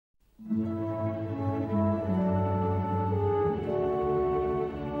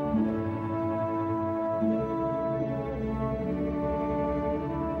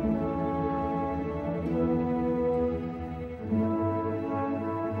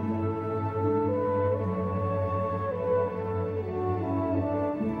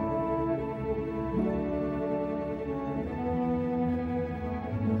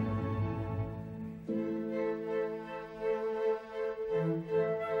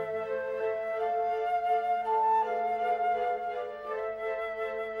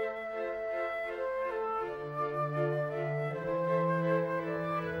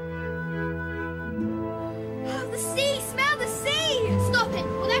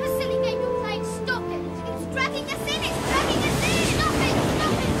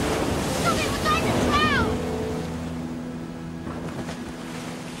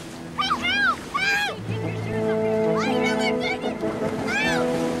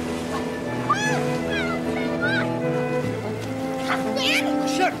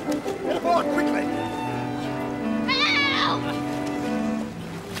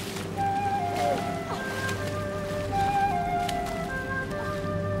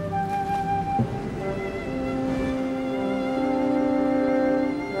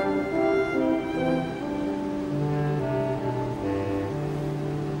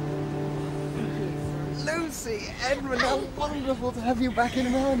Edmund, how wonderful to have you back in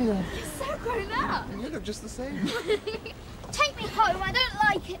Narnia. You're so grown up. And you look just the same. Take me home, I don't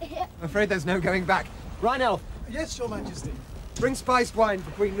like it here. I'm afraid there's no going back. Rhinelf. Yes, Your Majesty. Bring spiced wine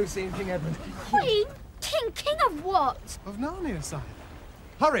for Queen Lucy and King Edmund. Queen? King? King of what? Of Narnia, sire.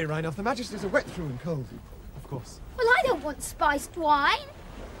 Hurry, Rhinelf, the Majesties are wet through and cold. Of course. Well, I don't want spiced wine.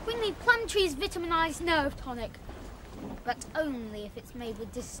 Bring me Plum Tree's vitaminized nerve tonic. But only if it's made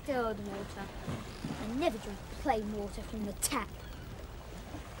with distilled water. I never drink plain water from the tap.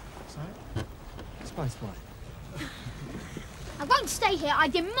 Sire? Spiced wine. I won't stay here. I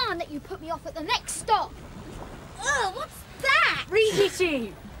demand that you put me off at the next stop. Ugh, what's that?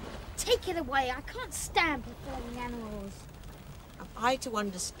 Reheating. Take it away. I can't stand performing animals. Am I to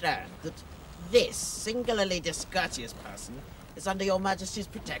understand that this singularly discourteous person is under your Majesty's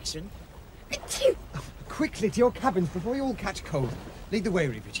protection? Quickly to your cabins before you all catch cold. Lead the way,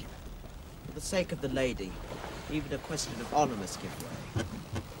 Revigi. For the sake of the lady, even a question of honour must give way.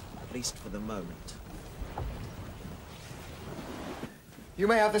 At least for the moment. You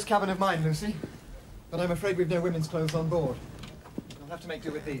may have this cabin of mine, Lucy. But I'm afraid we've no women's clothes on board. You'll have to make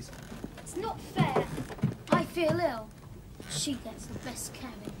do with these. It's not fair. I feel ill. She gets the best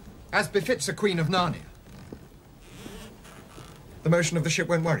cabin. As befits a Queen of Narnia. The motion of the ship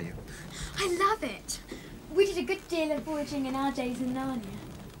won't worry you. I love it. We did a good deal of voyaging in our days in Narnia.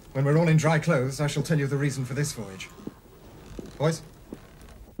 When we're all in dry clothes, I shall tell you the reason for this voyage. Boys?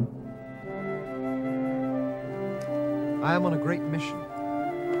 I am on a great mission.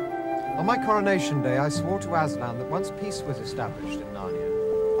 On my coronation day, I swore to Aslan that once peace was established in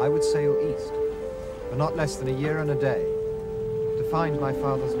Narnia, I would sail east, for not less than a year and a day, to find my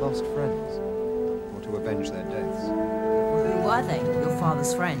father's lost friends, or to avenge their deaths. Who were they, your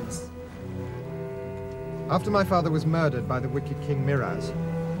father's friends? After my father was murdered by the wicked King Miraz,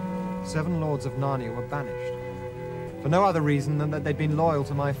 7 lords of Narnia were banished, for no other reason than that they'd been loyal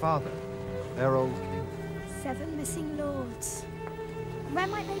to my father, their old king. 7 missing lords. Where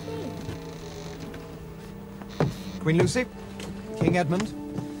might they be? Queen Lucy, King Edmund,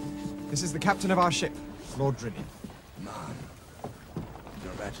 this is the captain of our ship, Lord Drinian. Man,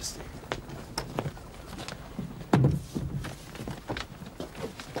 Your Majesty.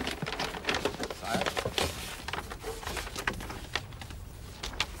 Sire?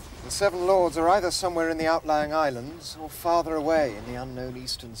 The 7 lords are either somewhere in the outlying islands or farther away in the unknown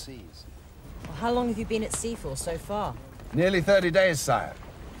eastern seas. Well, how long have you been at sea for so far? Nearly 30 days, sire.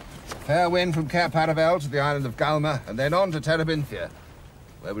 Fair wind from Cape Paravel to the island of Galma, and then on to Terabithia,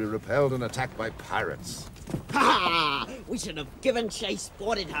 where we repelled an attack by pirates. Ha! We should have given chase,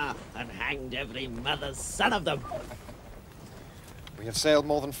 boarded her, and hanged every mother's son of them. We have sailed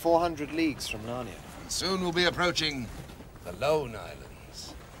more than 400 leagues from Narnia. And soon we'll be approaching the Lone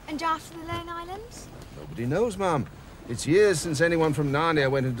Islands. And after the Lone Islands? Nobody knows, ma'am. It's years since anyone from Narnia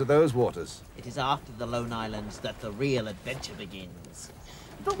went into those waters. It is after the Lone Islands that the real adventure begins.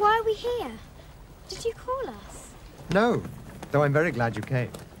 But why are we here? Did you call us? No, though I'm very glad you came.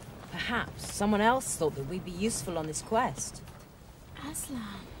 Perhaps someone else thought that we'd be useful on this quest. Aslan.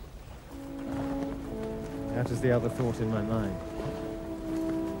 That is the other thought in my mind.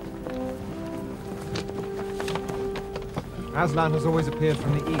 Aslan has always appeared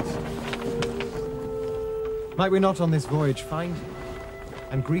from the east. Might we not on this voyage find him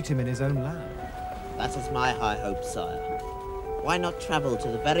and greet him in his own land? That is my high hope, sire. Why not travel to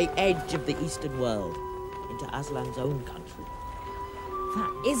the very edge of the eastern world, into Aslan's own country?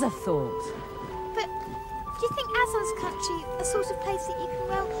 That is a thought. But do you think Aslan's country a sort of place that you can,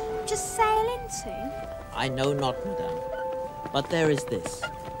 well, just sail into? I know not, madame. But there is this.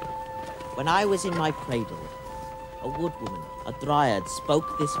 When I was in my cradle, a woodwoman, a dryad,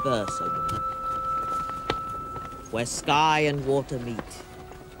 spoke this verse over me. Where sky and water meet,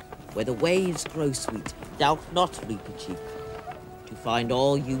 where the waves grow sweet, doubt not, reaper cheek, to find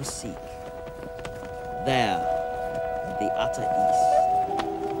all you seek. There, in the utter east.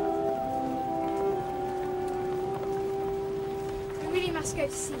 We really must go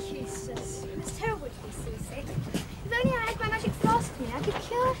to see Eustace. It's terrible to be seasick. If only I had my magic flask with me, I could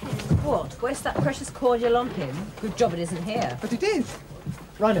cure him. What? Where's that precious cordial on him? Good job it isn't here. But it is!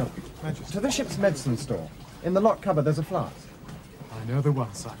 Rhino, to the ship's medicine store. In the locked cupboard, there's a flask. I know the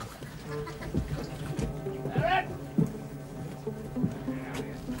one, sire.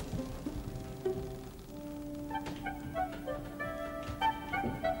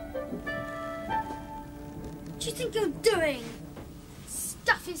 What do you think you're doing?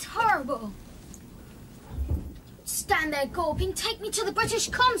 Stuff is horrible. Stand there gawping. Take me to the British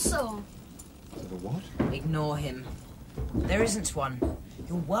consul. To the what? Ignore him. There isn't one.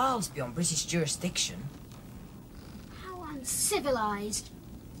 Your world's beyond British jurisdiction. and civilized.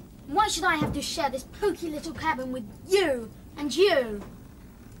 Why should I have to share this poky little cabin with you and you?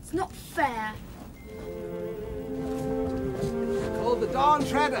 It's not fair. Called the Dawn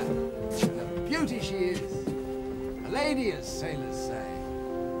Treader. A beauty she is. A lady, as sailors say.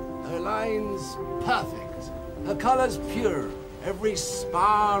 Her lines perfect. Her colours pure. Every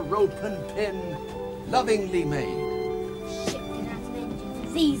spar, rope and pin lovingly made. Ship can have an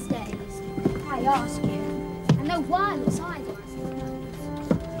engine these days. I ask you. And no wireless either, I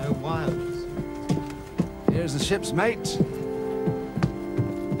suppose. No wireless. Here's the ship's mate.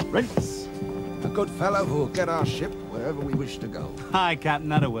 Prince. A good fellow who'll get our ship wherever we wish to go. Hi, Captain,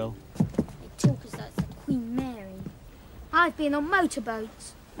 that I will. They talk as though it's the Queen Mary. I've been on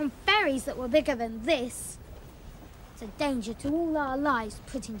motorboats, on ferries that were bigger than this. It's a danger to all our lives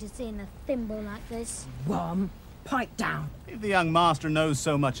putting to sea in a thimble like this. Worm, pipe down. If the young master knows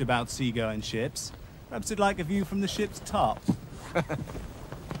so much about seagoing ships, perhaps he'd like a view from the ship's top.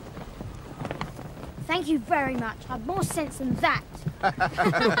 Thank you very much. I've more sense than that.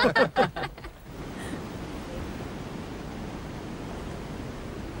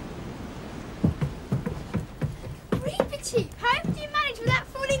 Ribbity, how did you manage without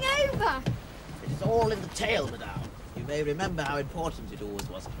falling over? It is all in the tale, madame. You may remember how important it always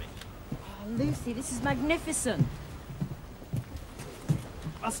was to me. Oh, Lucy, this is magnificent.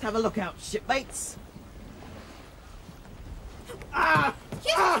 Must have a look out, shipmates. You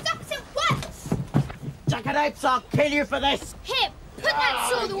stop it at once! Jackanapes, I'll kill you for this! Here, put that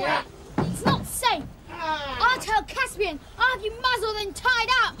sword away. It's not safe. I'll tell Caspian. I'll have you muzzled and tied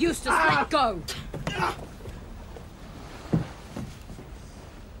up. Eustace, let go.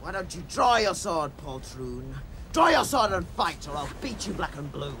 Why don't you draw your sword, poltroon? Draw your sword and fight, or I'll beat you black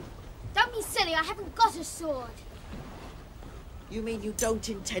and blue. Don't be silly. I haven't got a sword. You mean you don't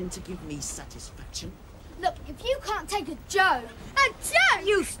intend to give me satisfaction? Look, if you can't take a joke, a joke!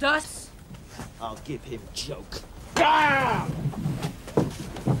 Eustace! I'll give him joke.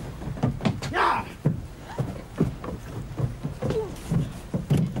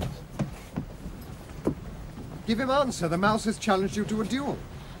 Give him answer. The mouse has challenged you to a duel.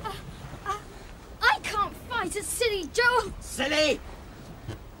 I can't fight a silly duel. Silly!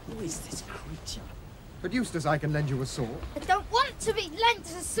 Who is this creature? But Eustace, I can lend you a sword. I don't want to be lent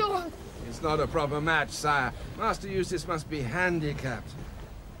a sword. It's not a proper match, sire. Master Eustace must be handicapped.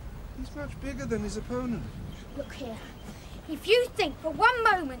 He's much bigger than his opponent. Look here. If you think for one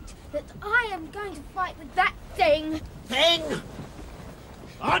moment that I am going to fight with that thing... Thing!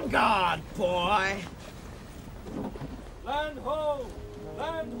 On guard, boy! Land ho!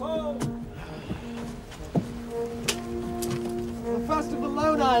 Land ho! The first of the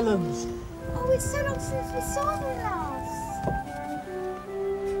Lone Islands. Oh, it's so long since we saw them last.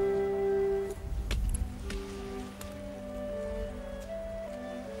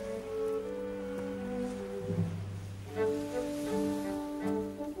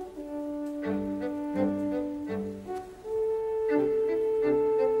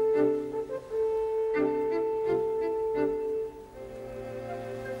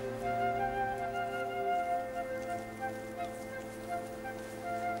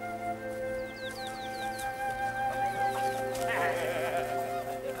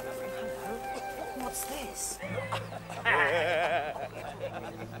 What's this?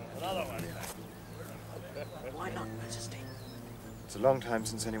 Why not, Majesty? It's a long time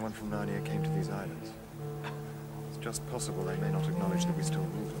since anyone from Narnia came to these islands. It's just possible they may not acknowledge that we still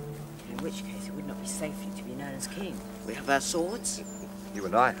rule them. In which case it would not be safe for you to be known as king. We have our swords? You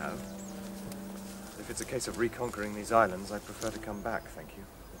and I have. If it's a case of reconquering these islands, I'd prefer to come back, thank you,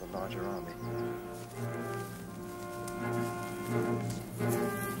 with a larger army.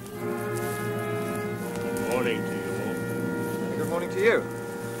 Good morning to you all. Good morning to you.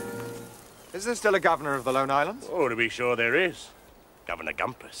 Is there still a governor of the Lone Islands? Oh, to be sure there is. Governor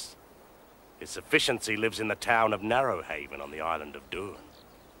Gumpus. His sufficiency lives in the town of Narrowhaven on the island of Doon.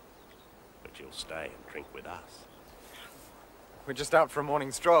 But you'll stay and drink with us. We're just out for a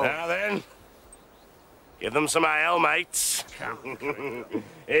morning stroll. Now then, give them some ale, mates. Here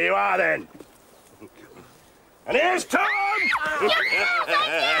you are, then. And here's Tom!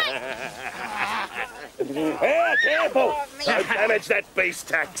 Here, careful! Don't damage that beast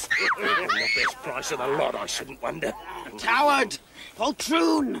tax. The best price of the lot, I shouldn't wonder. Coward!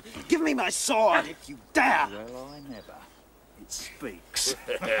 Poltroon! Give me my sword if you dare! Well, I never. It speaks.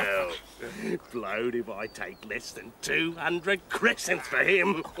 Blowed if I take less than 200 crescents for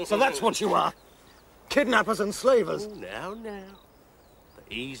him. So that's what you are. Kidnappers and slavers. Oh, now.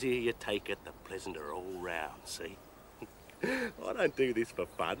 The easier you take it, the pleasanter all round, see? I don't do this for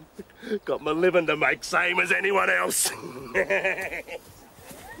fun. Got my living to make, same as anyone else. Where are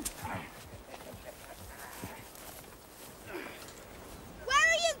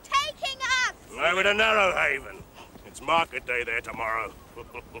you taking us? Over to Narrowhaven. It's market day there tomorrow. Is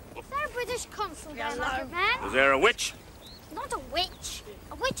there a British consul there, Magic Man? Is there a witch? Not a witch.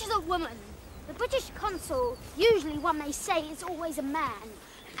 A witch is a woman. The British consul, usually one they say, is always a man.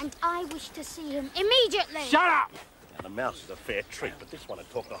 And I wish to see him immediately. Shut up! Now, the mouse is a fair treat, but this one would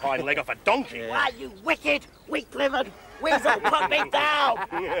talk the hind leg off a donkey. Why, you wicked, weak-livered weasel, put me down!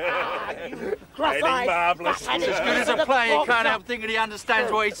 You cross-eyed, marvellous. fat-headed As good as a player, you can't help thinking he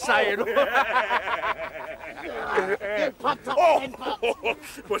understands what he's saying. You popped up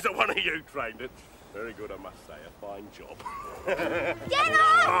Was it one of you trained it? Very good, I must say. A fine job. Get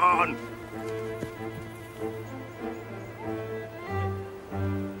off! On!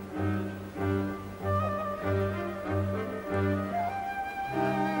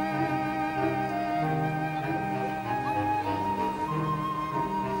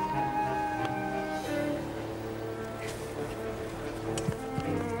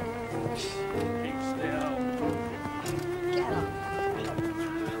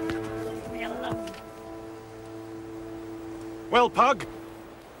 Well, Pug,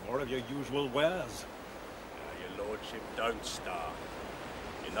 more of your usual wares. Your lordship, don't starve.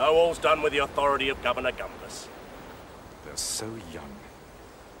 You know all's done with the authority of Governor Gumpus. They're so young.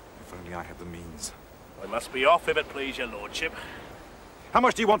 If only I had the means. I must be off if it please your lordship. How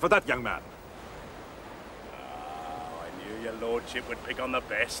much do you want for that, young man? I knew your lordship would pick on the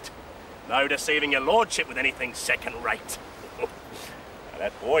best. No deceiving your lordship with anything second-rate. Now,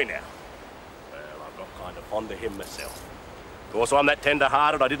 that boy now, well, I've got kind of fond of him myself. Of course, I'm that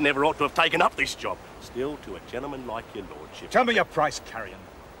tender-hearted I didn't ever ought to have taken up this job. Still, to a gentleman like your lordship... Tell me your price, Carrion.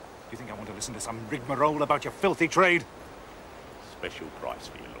 Do you think I want to listen to some rigmarole about your filthy trade? Special price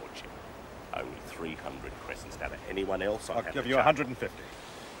for your lordship. Only 300 crescents out of anyone else I'll give you 150.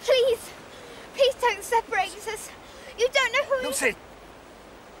 Please, please don't separate us. You don't know who Lucy!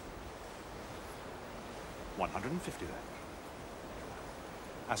 150 then.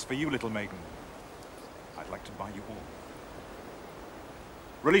 As for you, little maiden, I'd like to buy you all.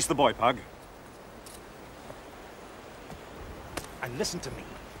 Release the boy, Pug. And listen to me.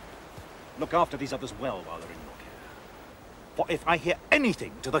 Look after these others well while they're in your care. For if I hear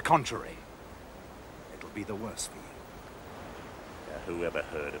anything to the contrary, it'll be the worse for you. Now, who ever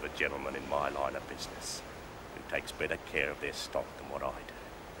heard of a gentleman in my line of business who takes better care of their stock than what I do?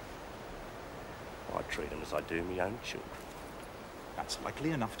 I treat them as I do my own children. That's likely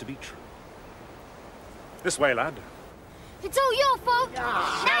enough to be true. This way, lad. It's all your fault.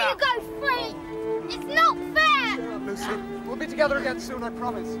 Now you go free. It's not fair. Cheer up, Lucy. We'll be together again soon, I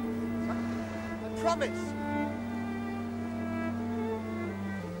promise. I promise.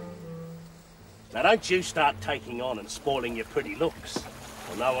 Now, don't you start taking on and spoiling your pretty looks.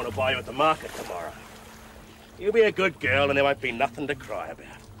 I'll no one will buy you at the market tomorrow. You'll be a good girl and there won't be nothing to cry about.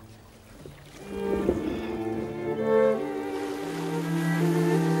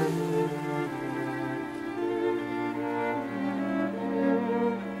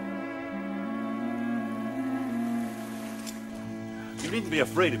 You needn't be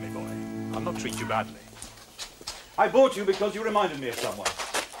afraid of me, boy. I'll not treat you badly. I bought you because you reminded me of someone.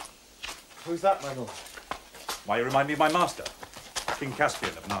 Who's that, my lord? Why, you remind me of my master, King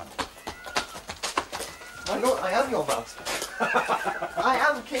Caspian of Narnia. My lord, I am your master. I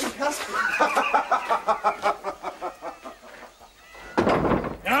am King Caspian.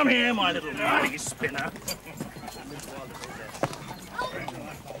 Come here, my little money spinner.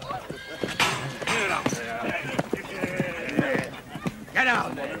 Get up there. Get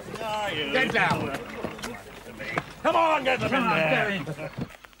out! Get down! Come on, get them in there.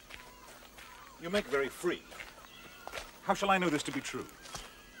 You make very free. How shall I know this to be true?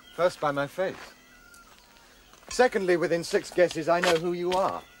 First, by my face. Secondly, within 6 guesses, I know who you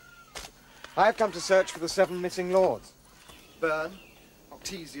are. I have come to search for the 7 missing lords. Byrne,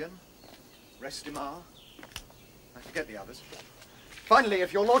 Octesian, Restimar. I forget the others. Finally,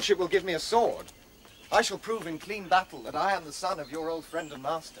 if your lordship will give me a sword, I shall prove in clean battle that I am the son of your old friend and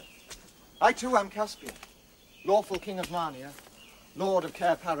master. I too am Caspian, lawful king of Narnia, lord of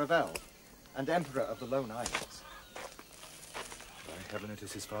Cair Paravel, and emperor of the Lone Islands. By heaven, it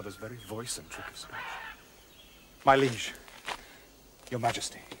is his father's very voice and trick of speech. My liege, your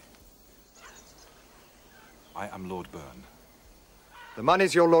majesty, I am Lord Byrne. The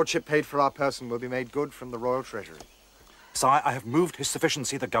moneys your lordship paid for our person will be made good from the royal treasury. Sire, I have moved his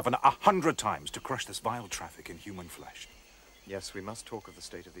sufficiency the governor 100 times to crush this vile traffic in human flesh. Yes, we must talk of the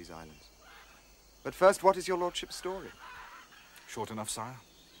state of these islands. But first, what is your lordship's story? short enough, sire.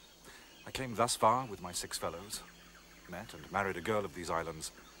 I came thus far with my 6 fellows, met and married a girl of these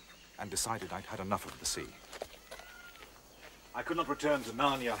islands, and decided I'd had enough of the sea. I could not return to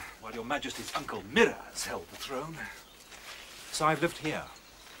Narnia while your Majesty's uncle Miraz held the throne. So I've lived here,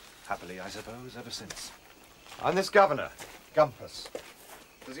 happily, I suppose, ever since. And this governor, Gumpus,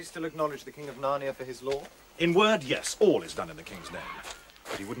 does he still acknowledge the King of Narnia for his law? In word, yes, all is done in the king's name.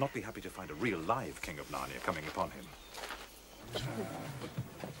 But he would not be happy to find a real live King of Narnia coming upon him.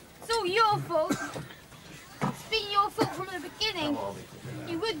 It's all your fault. It's been your fault from the beginning.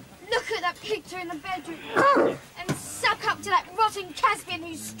 You would look at that picture in the bedroom and suck up to that rotten Caspian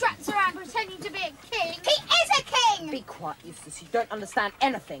who struts around pretending to be a king. He is a king! Be quiet, Eustace. You don't understand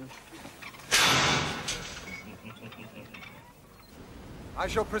anything. I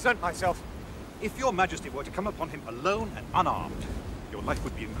shall present myself. If your Majesty were to come upon him alone and unarmed, your life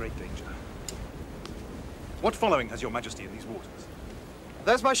would be in great danger. What following has your Majesty in these waters?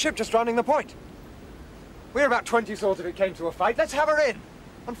 There's my ship just rounding the point. We're about 20 swords if it came to a fight. Let's have her in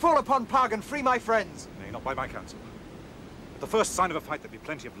and fall upon Pug and free my friends. Nay, not by my counsel. At the first sign of a fight, there'll be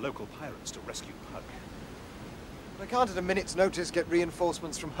plenty of local pirates to rescue Pug. I can't at a minute's notice get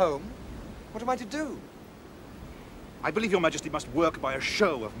reinforcements from home. What am I to do? I believe your Majesty must work by a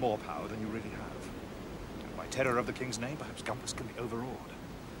show of more power than you really have. And by terror of the king's name, perhaps Gumpus can be overawed.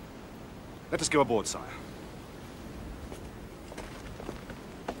 Let us go aboard, sire.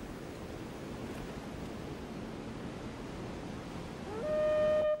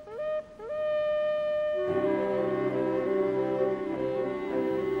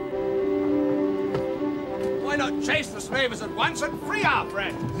 Why not chase the slavers at once and free our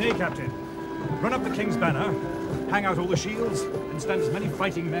friends? Nay, Captain. Run up the king's banner, hang out all the shields, and stand as many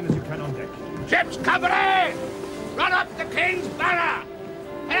fighting men as you can on deck. Ship's company! Run up the king's banner!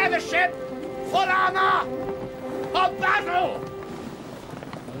 Hear the ship! Full armor! For battle!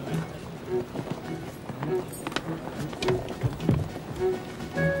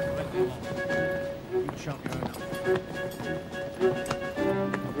 You shan't be enough.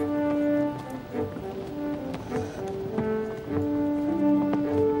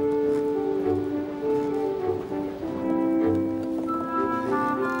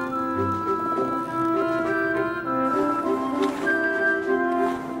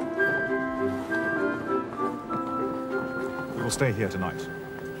 Stay here tonight.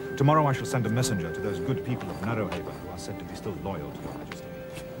 Tomorrow I shall send a messenger to those good people of Narrowhaven who are said to be still loyal to your Majesty.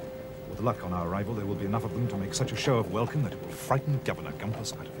 With luck on our arrival, there will be enough of them to make such a show of welcome that it will frighten Governor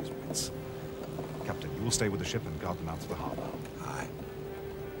Gumpus out of his wits. Captain, you will stay with the ship and guard them out to the harbor. Aye.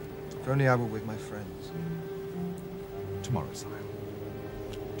 If only I were with my friends. Tomorrow, sire.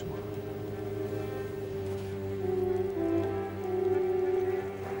 Tomorrow.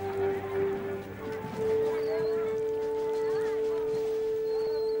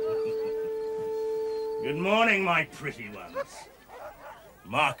 Good morning, my pretty ones.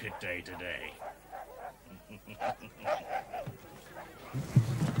 Market day today.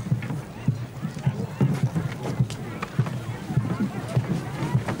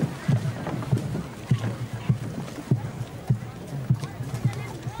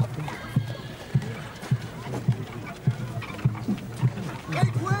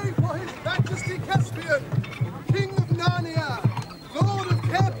 Make way for His Majesty Caspian, King of Narnia, Lord of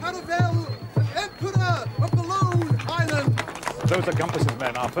Cape and Emperor of the Lone Islands. Those are Gumpus's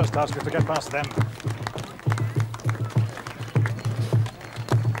men. Our first task is to get past them.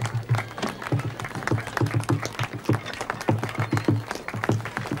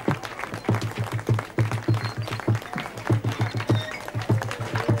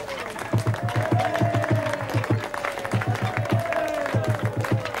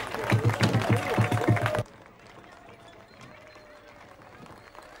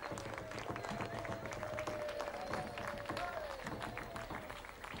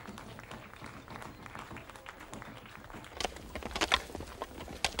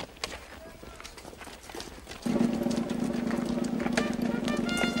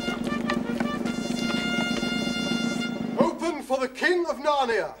 For the King of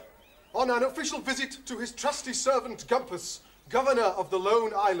Narnia, on an official visit to his trusty servant Gumpus, Governor of the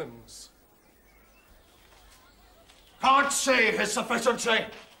Lone Islands. Can't see, His Sufficiency.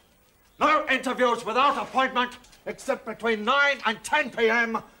 No interviews without appointment, except between 9 and 10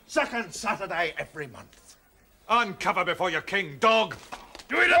 p.m., second Saturday every month. Uncover before your king, dog!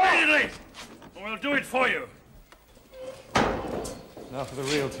 Do it immediately, or we'll do it for you. Now for the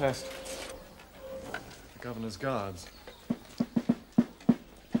real test. The governor's guards.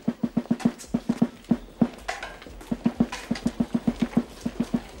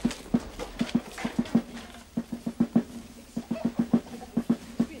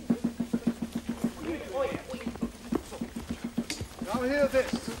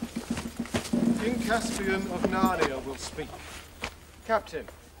 this. King Caspian of Narnia will speak. Captain,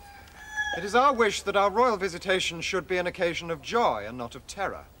 it is our wish that our royal visitation should be an occasion of joy and not of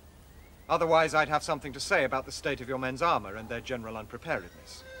terror. Otherwise, I'd have something to say about the state of your men's armor and their general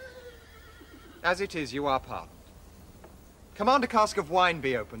unpreparedness. As it is, you are pardoned. Command a cask of wine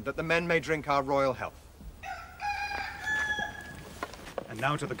be opened, that the men may drink our royal health. And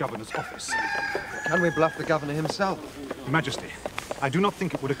now to the governor's office. Can we bluff the governor himself? Majesty, I do not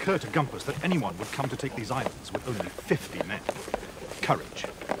think it would occur to Gumpus that anyone would come to take these islands with only 50 men. Courage.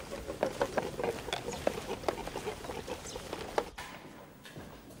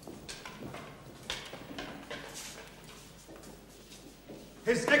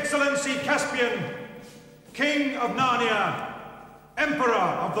 His Excellency Caspian, King of Narnia, Emperor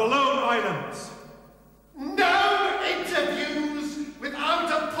of the Lone Islands. No interviews without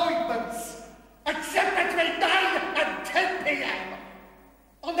appointments, except between 9 and 10 p.m.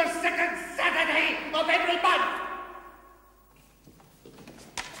 on the second Saturday of every month.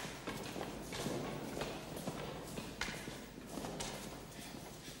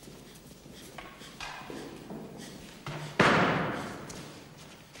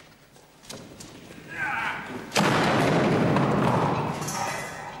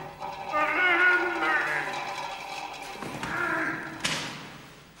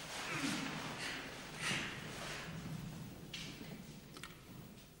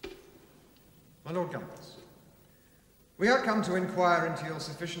 My Lord Gumpus, we are come to inquire into your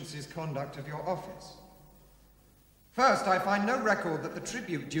sufficiency's conduct of your office. First, I find no record that the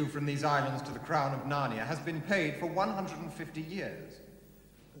tribute due from these islands to the Crown of Narnia has been paid for 150 years.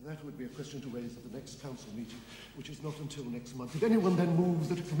 That would be a question to raise at the next council meeting, which is not until next month. If anyone then moves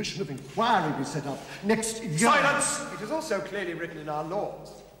that a commission of inquiry be set up next year... Silence! It is also clearly written in our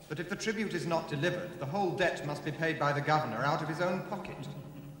laws that if the tribute is not delivered, the whole debt must be paid by the governor out of his own pocket.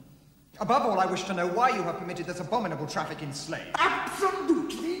 Above all, I wish to know why you have permitted this abominable traffic in slaves.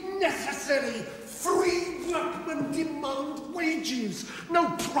 Absolutely necessary. Free workmen demand wages.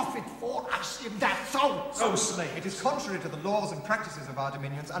 No profit for us in that zone. Oh, slave, it is contrary to the laws and practices of our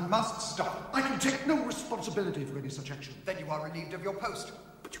dominions and must stop. I can take no responsibility for any such action. Then you are relieved of your post.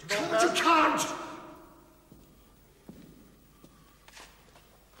 But you can't, you can't!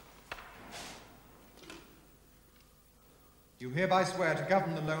 You hereby swear to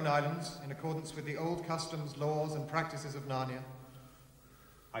govern the Lone Islands in accordance with the old customs, laws, and practices of Narnia?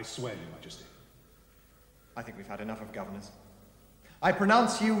 I swear, Your Majesty. I think we've had enough of governors. I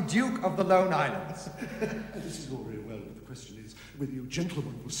pronounce you Duke of the Lone Islands. This is all very well, but the question is whether you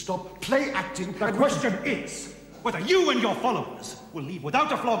gentlemen will stop play-acting... The question is whether you and your followers will leave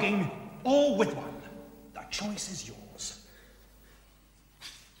without a flogging or with one. The choice is yours.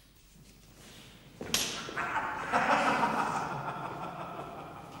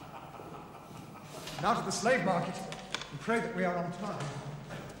 Now to the slave market, and pray that we are on time.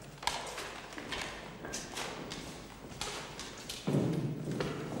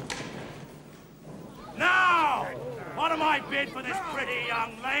 Now, what am I bid for this pretty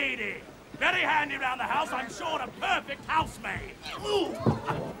young lady? Very handy round the house, I'm sure, a perfect housemaid. Ooh.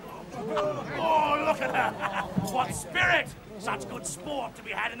 Oh, look at her. What spirit! Such good sport to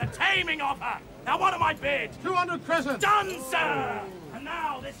be had in the taming of her. Now, what am I bid? 200 crescents. Done, sir! And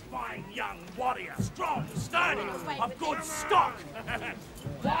now this fine young warrior, strong, sturdy, of good stock.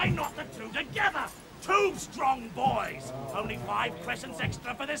 Why not the two together? 2 strong boys. Only 5 crescents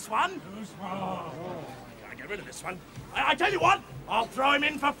extra for this one. Too small. Can I get rid of this one? I tell you what, I'll throw him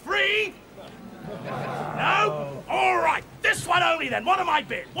in for free. No? All right, this one only then. What am I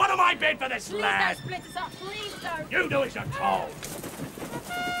bid? What am I bid for this lad? Please don't split us up, please don't. You do as you're told.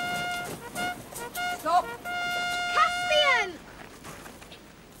 Stop. Caspian!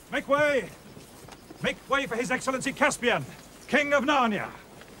 Make way! Make way for His Excellency Caspian, King of Narnia.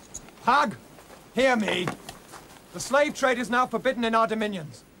 Hag, hear me. The slave trade is now forbidden in our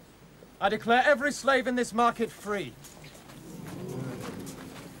dominions. I declare every slave in this market free.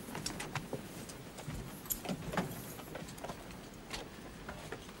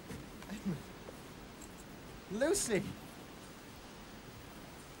 Lucy.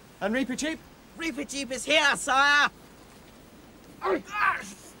 And Reepicheep? Reepicheep is here, sire!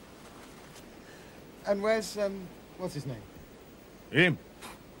 And where's, what's his name? Him?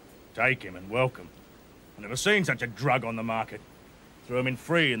 Take him and welcome. I've never seen such a drug on the market. Threw him in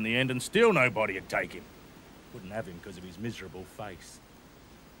free in the end and still nobody would take him. Wouldn't have him because of his miserable face.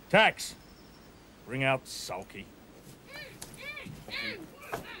 Tax! Bring out Sulky.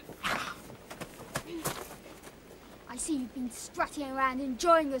 I see you've been strutting around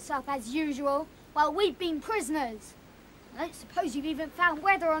enjoying yourself as usual, while we've been prisoners. I don't suppose you've even found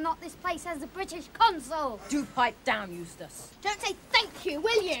whether or not this place has a British consul. Do pipe down, Eustace. Don't say thank you,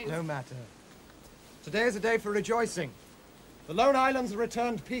 will you? No matter. Today is a day for rejoicing. The Lone Islands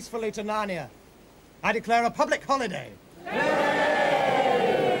returned peacefully to Narnia. I declare a public holiday. Yay!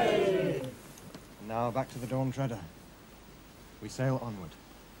 Now back to the Dawn Treader. We sail onward,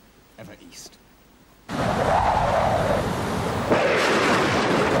 ever east.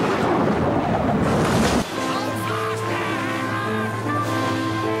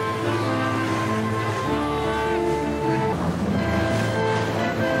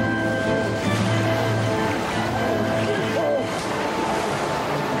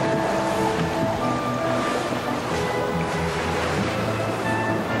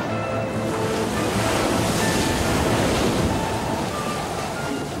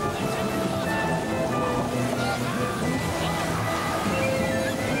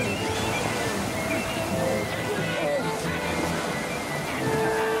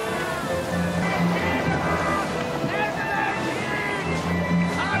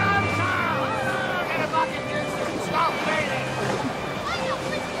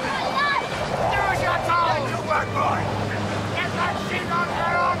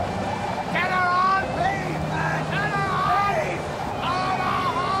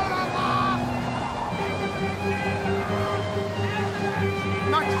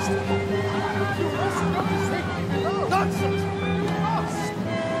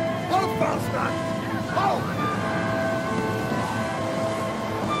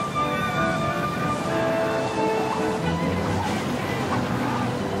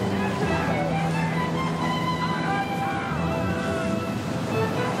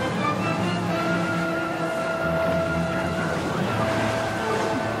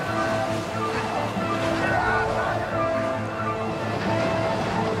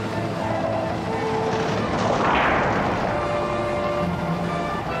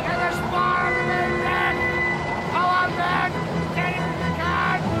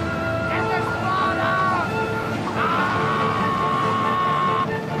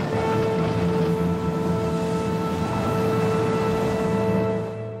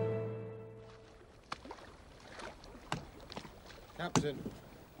 Captain,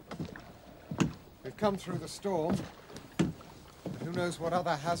 we've come through the storm, but who knows what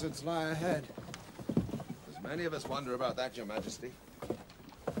other hazards lie ahead. As many of us wonder about that, Your Majesty.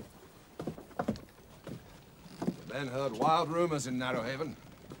 The men heard wild rumors in Narrowhaven.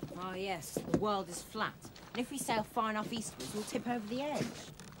 Oh, yes. The world is flat. And if we sail far enough eastwards, we'll tip over the edge.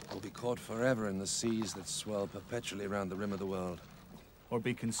 We'll be caught forever in the seas that swell perpetually around the rim of the world. Or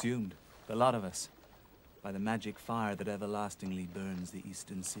be consumed, the lot of us, by the magic fire that everlastingly burns the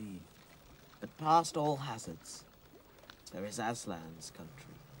eastern sea. But past all hazards, there is Aslan's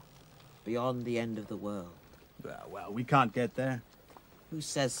country, beyond the end of the world. Well, we can't get there. Who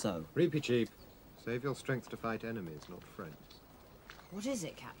says so? Reapy cheap. Save your strength to fight enemies, not friends. What is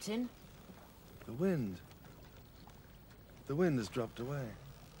it, Captain? The wind. The wind has dropped away.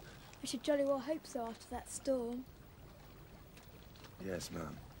 We should jolly well hope so after that storm. Yes,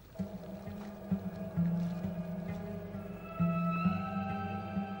 ma'am.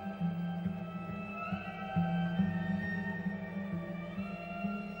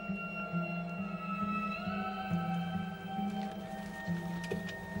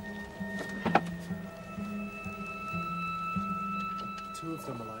 Two of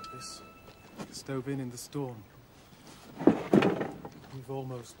them are like this. Stove in the storm. We've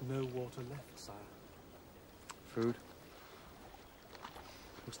almost no water left, sire. Food?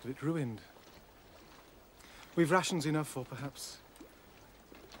 Most of it ruined. We've rations enough for perhaps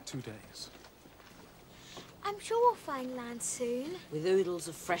 2 days. I'm sure we'll find land soon. With oodles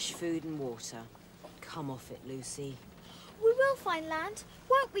of fresh food and water. Come off it, Lucy. We will find land,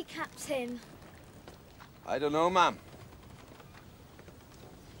 won't we, Captain? I don't know, ma'am.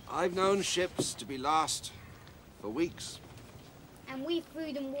 I've known ships to be lost for weeks. And we've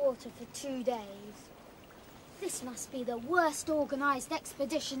food and water for 2 days. This must be the worst organised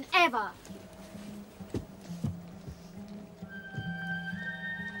expedition ever.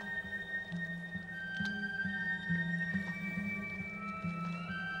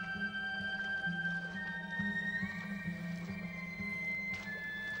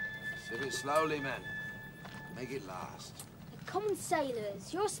 Sip it slowly, men. Make it last. Common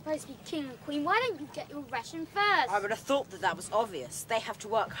sailors, you're supposed to be king and queen. Why don't you get your ration first? I would have thought that was obvious. They have to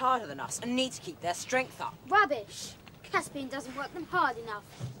work harder than us and need to keep their strength up. Rubbish. Caspian doesn't work them hard enough.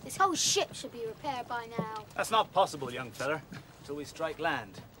 This whole ship should be repaired by now. That's not possible, young fella. Till we strike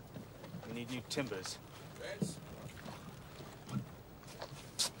land. We need new timbers.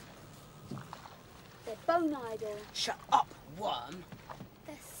 They're bone idol. Shut up, worm.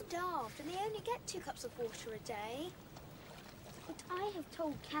 They're starved and they only get 2 cups of water a day. But I have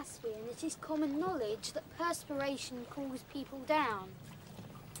told Caspian it is common knowledge that perspiration cools people down.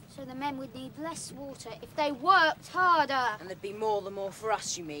 So the men would need less water if they worked harder. And there'd be more the more for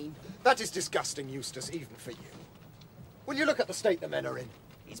us, you mean? That is disgusting, Eustace, even for you. Will you look at the state the men are in?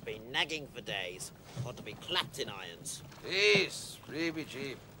 He's been nagging for days. Ought to be clapped in irons. Peace, Reeby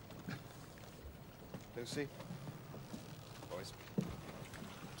Jeep. Lucy? Boys.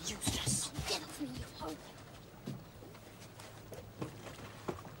 Eustace, get off me, you hoe.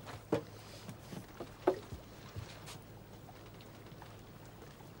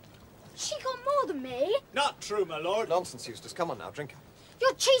 She got more than me. Not true, my lord. Nonsense, Eustace. Come on now, drink up.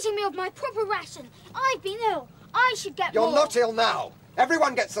 You're cheating me of my proper ration. I've been ill. I should get more. You're not ill now.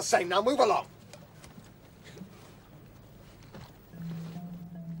 Everyone gets the same. Now move along.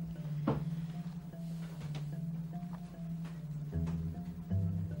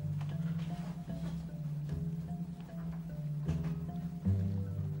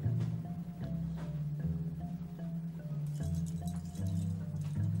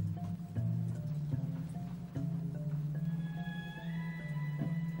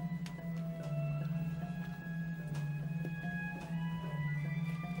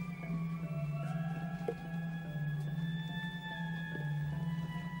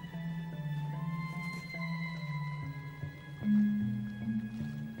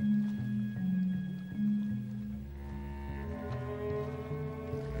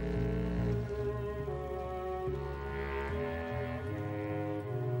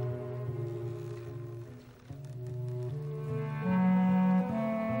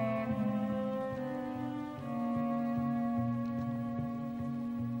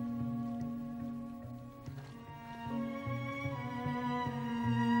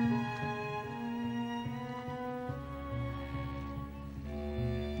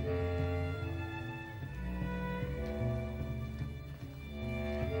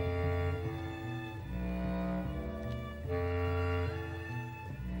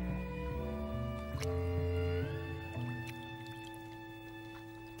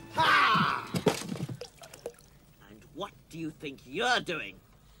 What do you think you're doing?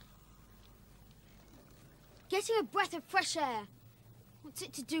 Getting a breath of fresh air. What's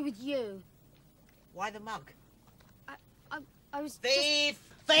it to do with you? Why the mug? I was Thief!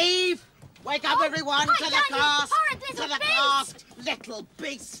 Thief! Wake up, everyone! To the cask! To the cask! Little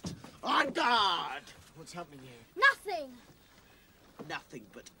beast! On guard! What's happening here? Nothing! Nothing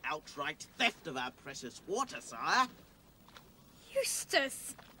but outright theft of our precious water, sire.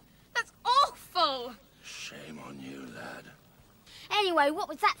 Eustace! That's awful! Shame on you, lad. Anyway, what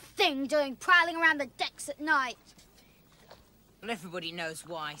was that thing doing prowling around the decks at night? Well, everybody knows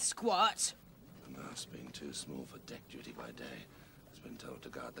why. Squirt. The mouse being too small for deck duty by day has been told to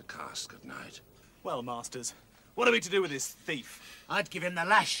guard the cask at night. Well, masters, what are we to do with this thief? I'd give him the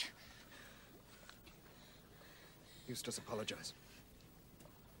lash. Eustace, apologize.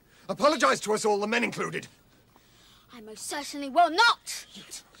 Apologize to us all, the men included. I most certainly will not!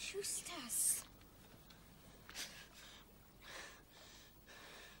 Eustace!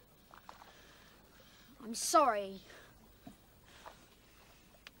 I'm sorry.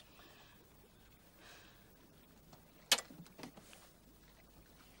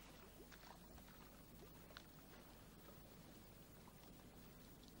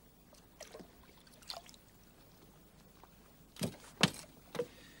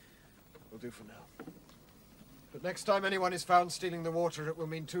 Will do for now. But next time anyone is found stealing the water, it will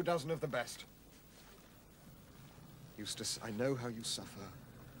mean 24 of the best. Eustace, I know how you suffer,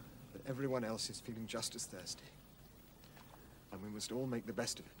 but everyone else is feeling just as thirsty. And we must all make the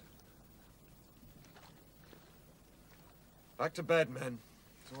best of it. Back to bed, men.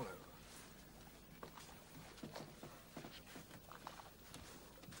 It's all over.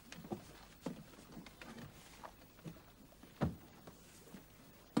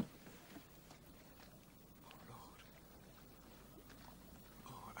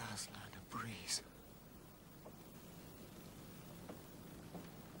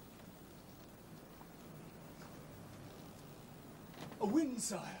 A wind,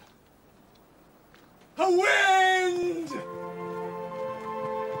 sire. A wind!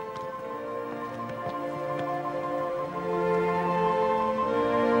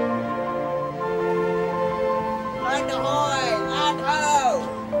 Land ahoy! Land ho!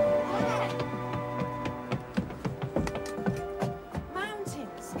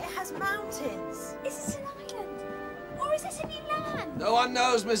 Mountains. It has mountains. Is this an island? Or is this a new land? No one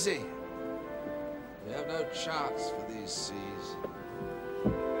knows, Missy. We have no charts for these seas.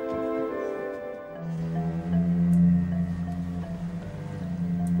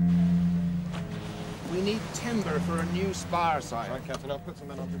 We need timber for a new spar, sire. Right, Captain, I'll put some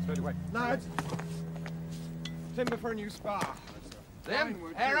men on it straight away. Lads! Timber for a new spar. Tim,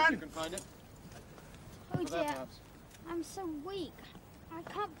 You Aaron! can find it. Oh For that, dear, perhaps. I'm so weak. I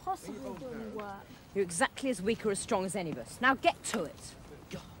can't possibly do any work. You're exactly as weak or as strong as any of us. Now get to it.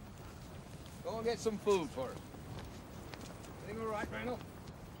 Go and get some food for us. Everything all right, Randall?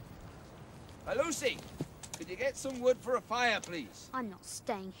 Lucy, could you get some wood for a fire, please? I'm not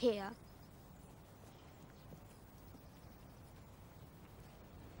staying here.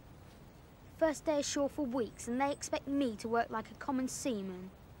 First day ashore for weeks, and they expect me to work like a common seaman.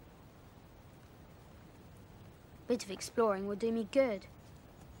 Bit of exploring will do me good.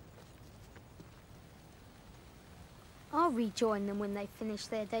 I'll rejoin them when they finish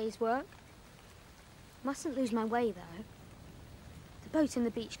their day's work. Mustn't lose my way, though. The boat and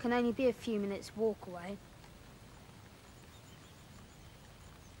the beach can only be a few minutes' walk away.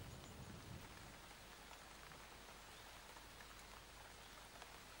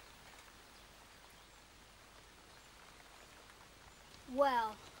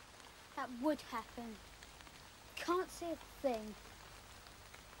 Well, that would happen. Can't see a thing.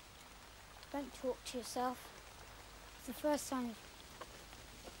 Don't talk to yourself. It's the first sign of...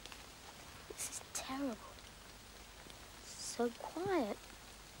 This is terrible. So quiet.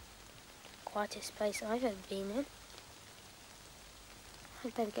 Quietest place I've ever been in.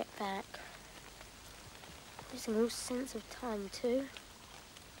 I'd better get back. Losing all sense of time too.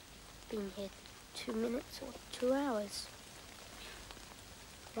 Been here 2 minutes or 2 hours.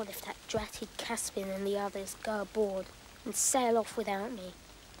 What if that dratted Caspian and the others go aboard and sail off without me?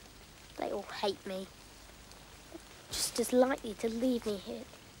 They all hate me. Just as likely to leave me here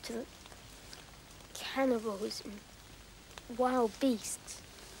to the cannibals and wild beasts.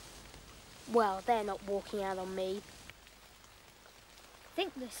 Well, they're not walking out on me.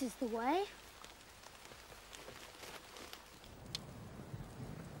 Think this is the way?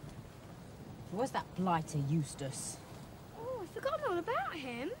 Where's that blighter, Eustace? Oh, I've forgotten all about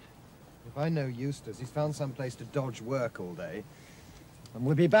him. If I know Eustace, he's found some place to dodge work all day. And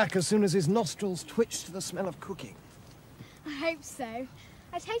we'll be back as soon as his nostrils twitch to the smell of cooking. I hope so.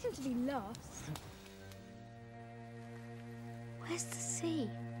 I'd hate him to be lost. Where's the sea?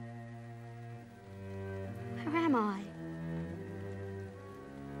 Where am I?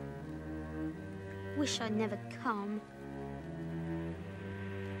 Wish I'd never come.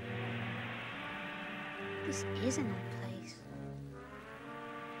 This is an odd place.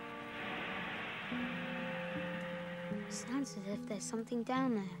 Sounds as if there's something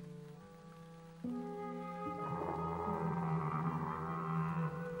down there.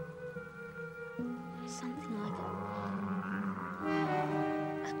 Something like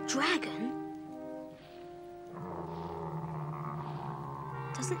a dragon?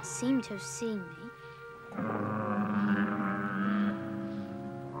 Doesn't seem to have seen me.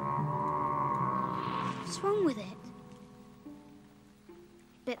 What's wrong with it?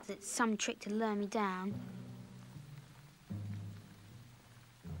 Bet that it's some trick to lure me down.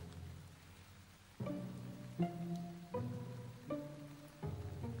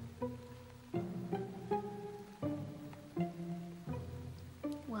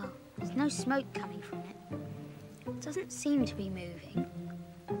 Well, there's no smoke coming from it. It doesn't seem to be moving.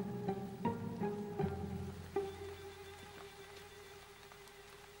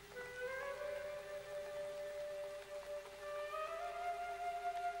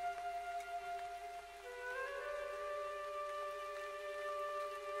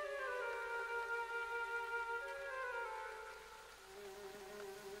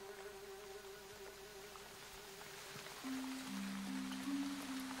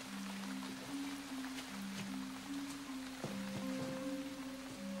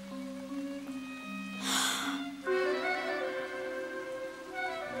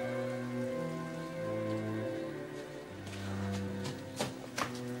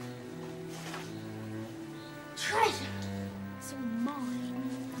 Treasure! It's all mine.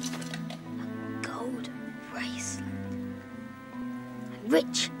 A gold bracelet. I'm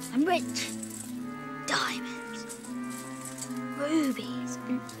rich. I'm rich. Diamonds. Rubies.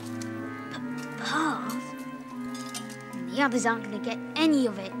 And pearls. And the others aren't going to get any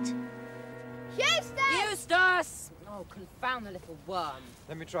of it. Eustace! Eustace! Oh, confound the little worm.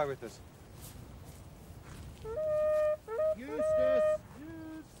 Let me try with this. Eustace!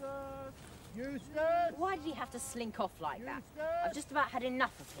 Eustace! Why did he have to slink off like that? I've just about had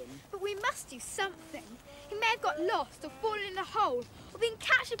enough of him. But we must do something. He may have got lost or fallen in a hole or been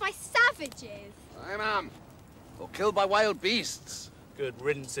captured by savages. Aye, ma'am. Or killed by wild beasts. Good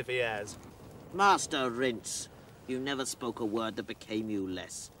riddance if he has. Master Rince, you never spoke a word that became you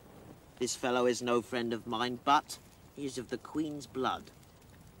less. This fellow is no friend of mine, but he is of the Queen's blood,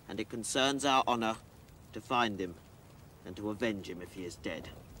 and it concerns our honor to find him and to avenge him if he is dead.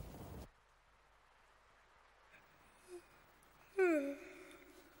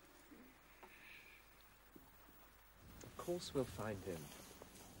 Of course we'll find him.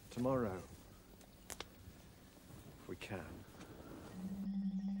 Tomorrow. If we can.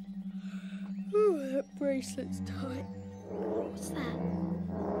 Oh, that bracelet's tight. What's that?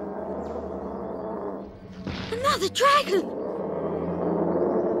 Another dragon!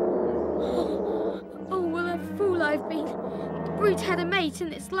 Oh, what a fool I've been. The brute had a mate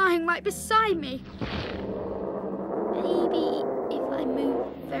and it's lying right beside me. Maybe if I move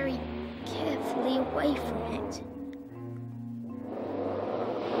very carefully away from it.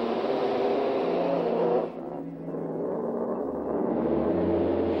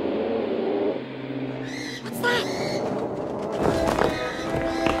 What's that?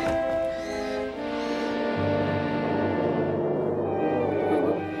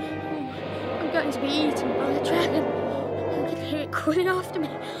 I'm going to be eaten by a dragon. I can hear it crawling after me.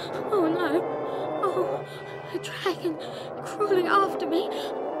 Oh no. Oh, a dragon crawling after me.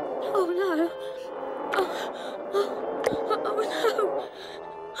 Oh no. Oh no.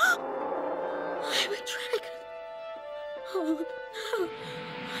 I'm a dragon. Oh no.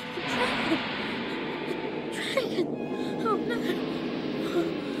 I'm a dragon. Oh no.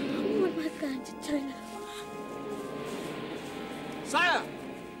 What am I going to do now? Sire!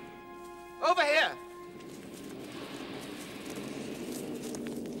 Over here!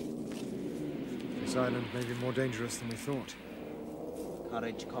 This island may be more dangerous than we thought.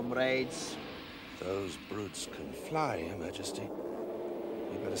 Courage, comrades. Those brutes can fly, Your Majesty.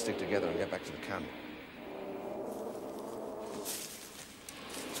 We better stick together and get back to the camp.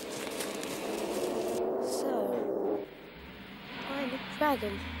 So, I'm a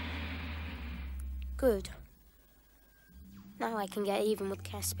dragon. Good. Now I can get even with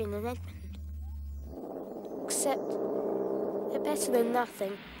Caspian and Edmund. Except, they're better than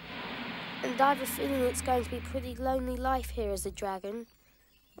nothing. And I've a feeling it's going to be a pretty lonely life here as a dragon.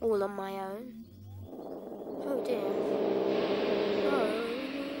 All on my own. Oh dear.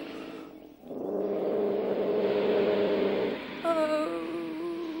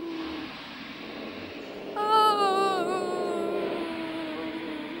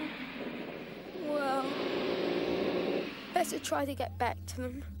 Well, better try to get back to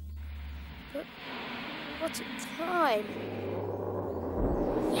them. But what a time.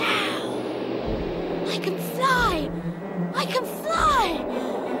 Yeah! I can fly! I can fly!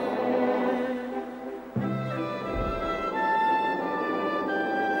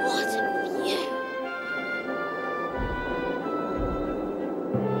 What a view!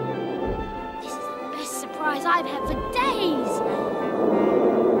 This is the best surprise I've had for days!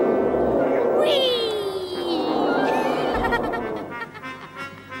 Whee!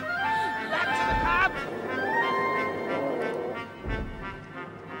 Back to the camp!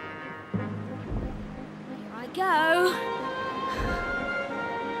 Here I go.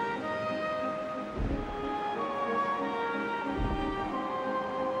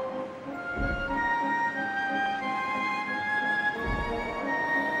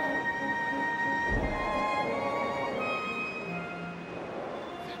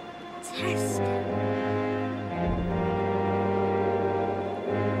 Fantastic.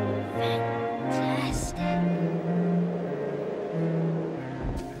 Fantastic.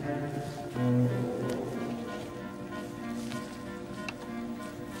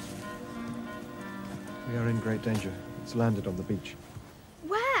 We are in great danger. It's landed on the beach.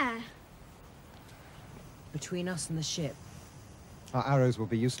 Where? Between us and the ship. Our arrows will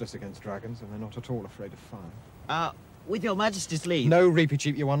be useless against dragons, and they're not at all afraid of fire. With your Majesty's leave. No,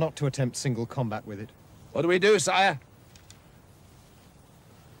 Reepicheep, you are not to attempt single combat with it. What do we do, sire?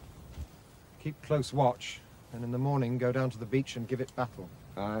 Keep close watch, and in the morning go down to the beach and give it battle.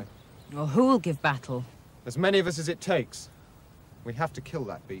 Aye. Well, who will give battle? As many of us as it takes. We have to kill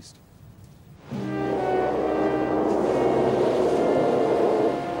that beast.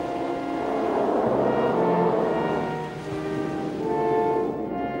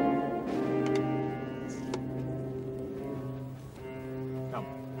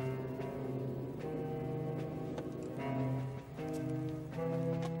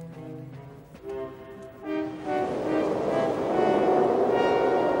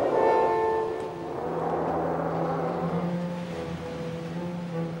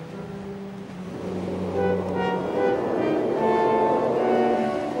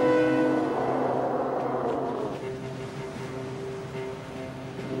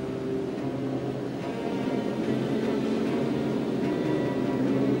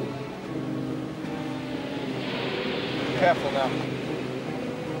 careful now.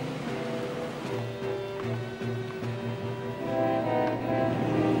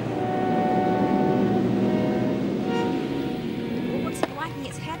 Well, what's it wagging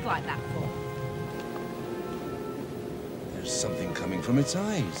its head like that for? There's something coming from its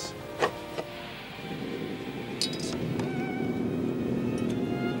eyes.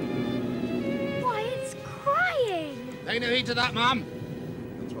 Why, it's crying! Pay no heed to that, Mum.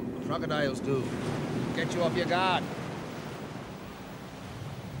 That's what crocodiles do. Get you off your guard.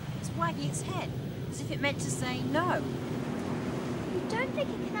 It's wagging its head, as if it meant to say no. You don't think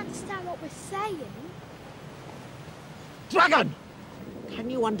it can understand what we're saying? Dragon!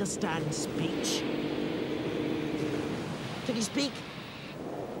 Can you understand speech? Can you speak?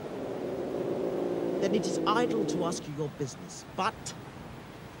 Then it is idle to ask you your business. But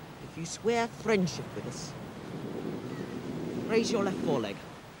if you swear friendship with us, raise your left foreleg.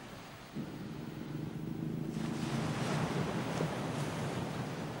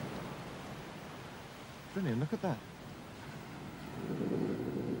 Brilliant, look at that.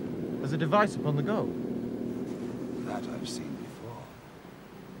 There's a device upon the goal. That I've seen before.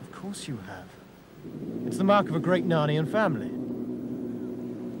 Of course you have. It's the mark of a great Narnian family.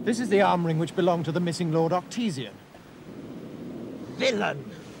 This is the arm ring which belonged to the missing Lord Octesian. Villain!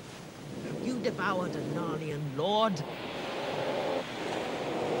 Have you devoured a Narnian lord?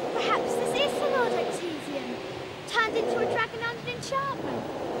 Perhaps this is the Lord Octesian, turned into a dragon under enchantment.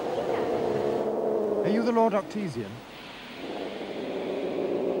 You know. Are you the Lord Octesian?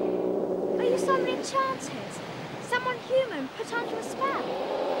 Are you someone enchanted? Someone human put under a spell?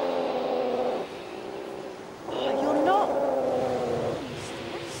 You're not.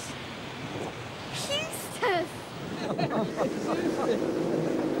 Eustace!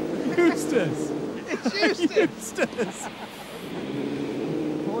 Eustace! It's Eustace! Eustace!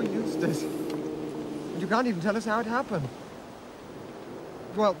 Poor Eustace. And you can't even tell us how it happened.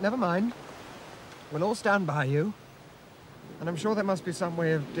 Well, never mind. We'll all stand by you. And I'm sure there must be some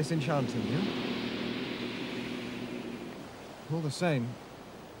way of disenchanting you. All the same,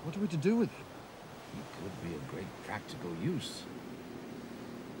 what are we to do with it? It could be of great practical use.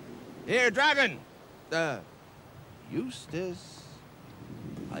 Here, Dragon! Eustace,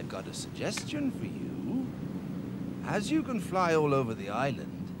 I've got a suggestion for you. As you can fly all over the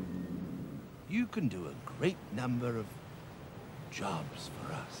island, you can do a great number of jobs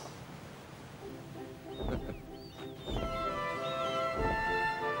for us.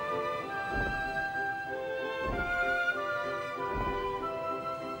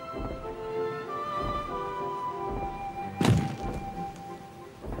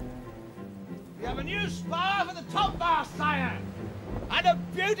 We have a new spar for the top mast, sire! And a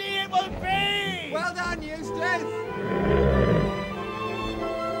beauty it will be! Well done, Eustace!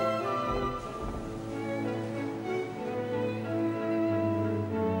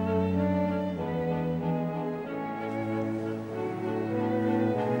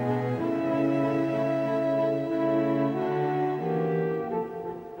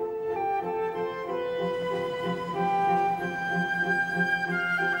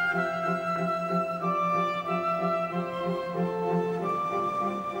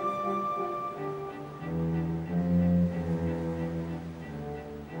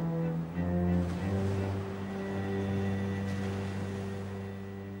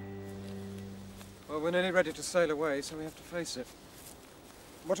 Well, we're nearly ready to sail away, so we have to face it.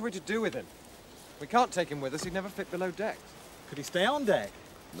 What are we to do with him? We can't take him with us. He'd never fit below decks. Could he stay on deck?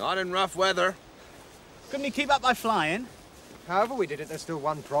 Not in rough weather. Couldn't he keep up by flying? However we did it, there's still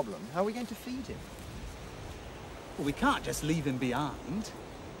one problem. How are we going to feed him? Well, we can't just leave him behind,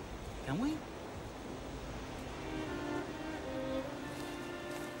 can we?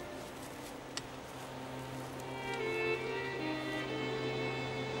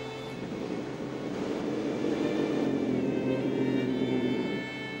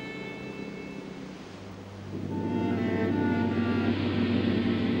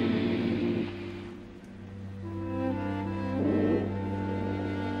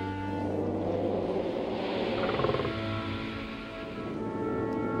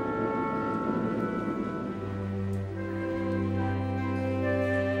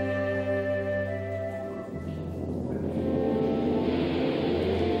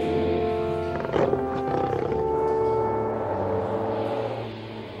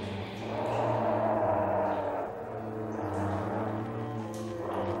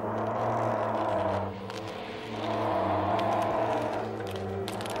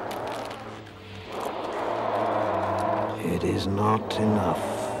 It is not enough.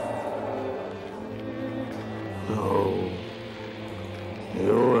 No.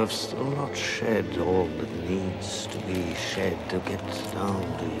 You have still not shed all that needs to be shed to get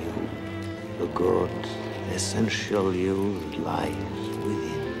down to you. The good, essential you that lies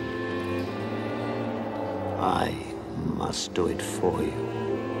within. I must do it for you.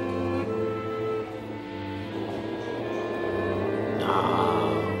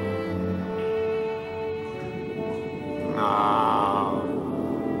 Now. Now.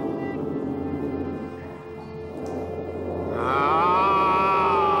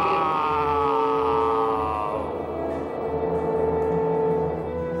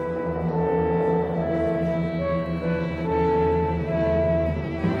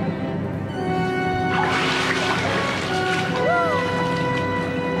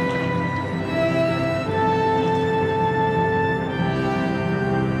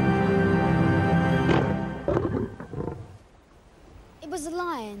 It was a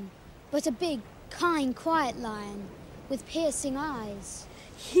lion, but a big, kind, quiet lion with piercing eyes.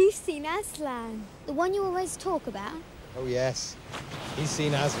 You've seen Aslan. The one you always talk about? Oh, yes. He's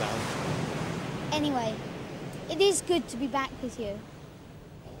seen Aslan. Anyway, it is good to be back with you.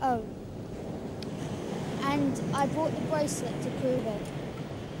 Oh. And I brought the bracelet to prove it.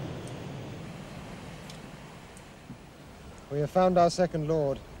 We have found our second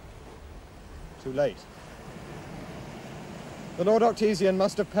lord. Too late. The Lord Octesian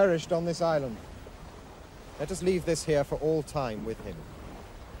must have perished on this island. Let us leave this here for all time with him.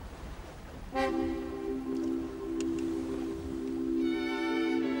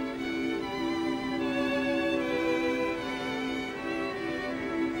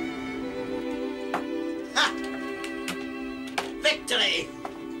 Ha! Victory!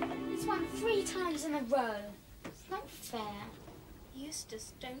 He's won 3 times in a row. It's not fair.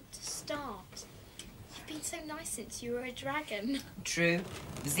 Eustace, don't start. You've been so nice since you were a dragon. True.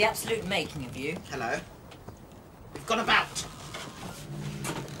 It was the absolute making of you. Hello. We've got a bout.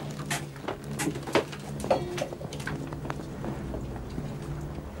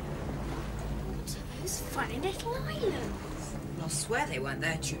 What are those funny little islands? I swear they weren't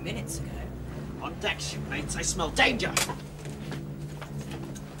there 2 minutes ago. On deck, shipmates, I smell danger.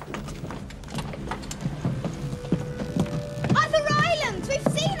 Other islands! We've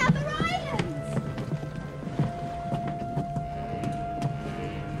seen other islands!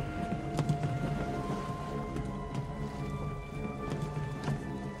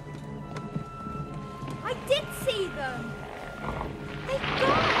 I did see them! They've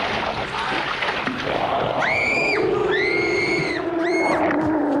gone!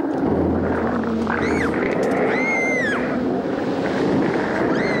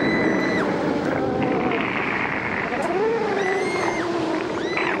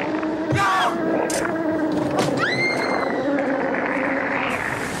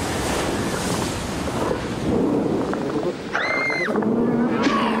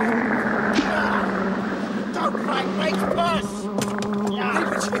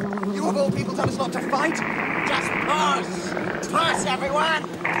 You of all people tell us not to fight? Just pause! Pause, everyone!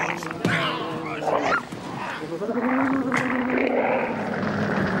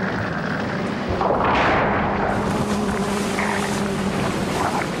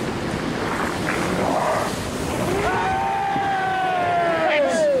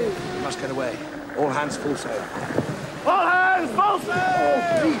 We must get away. All hands full sail. All hands, full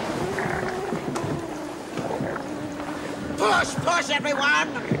sail! Push, push, everyone!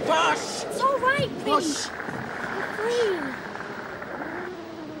 Push! It's all right, Push! We're free.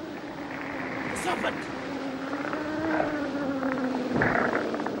 What's happened?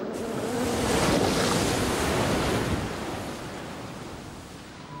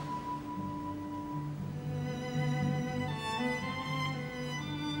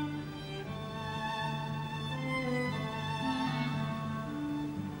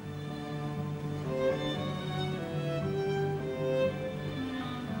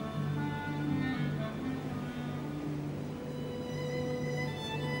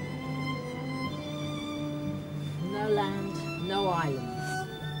 No land, no islands.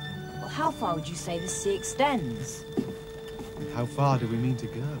 Well, how far would you say the sea extends? How far do we mean to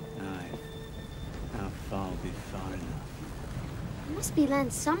go? Aye. How far will be far enough? There must be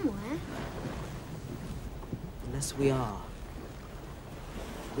land somewhere. Unless we are,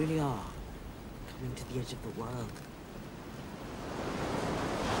 really are, coming to the edge of the world.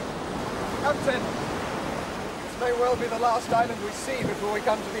 Captain! This may well be the last island we see before we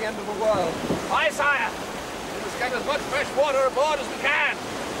come to the end of the world. Aye, sire! We must get as much fresh water aboard as we can.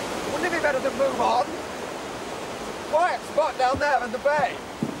 Wouldn't it be better to move on? It's a quiet spot down there in the bay.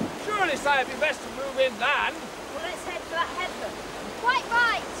 Surely, sire, it'd be best to move inland. Well, let's head for that headland. Quite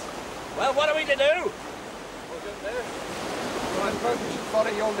right! Well, what are we to do? We'll get there. I suppose we should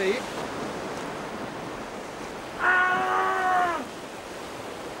follow your lead.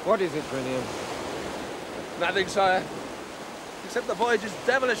 What is it, Brilliant? Nothing, sire. Except the voyage is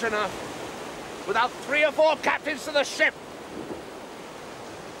devilish enough. Without 3 or 4 captains to the ship.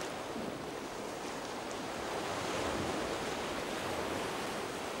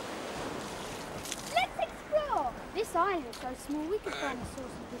 Let's explore. This island is so small we could find a source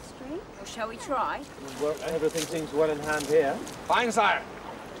of history. Well, shall we try? Well, everything seems well in hand here. Fine, sire.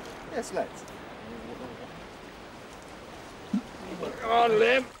 Yes, let's. Come on,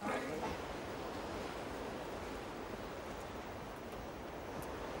 Lim.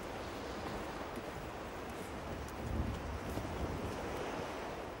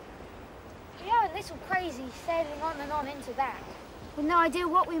 We are a little crazy sailing on and on into that, with no idea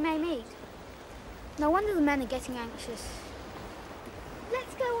what we may meet. No wonder the men are getting anxious.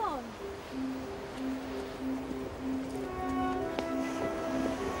 Let's go on.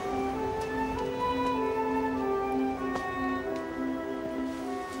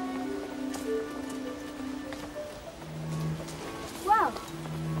 Wow,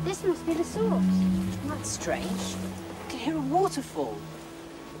 this must be the source. That's strange. I can hear a waterfall.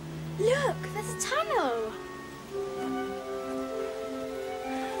 Look, there's a tunnel.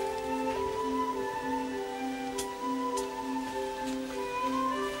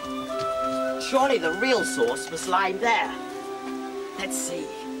 Surely the real source must lie there. Let's see.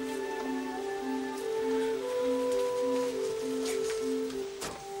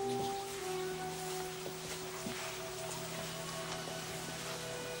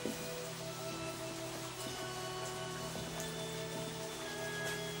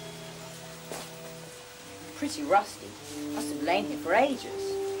 Pretty rusty. Must have lain here for ages.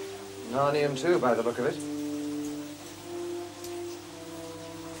 Narnian too, by the look of it.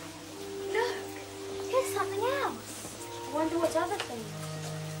 Look, here's something else. I wonder what other things.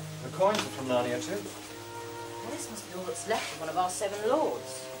 The coins are from Narnia too. Well, this must be all that's left of one of our 7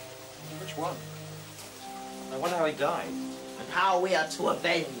 lords. Which one? I wonder how he died. And how we are to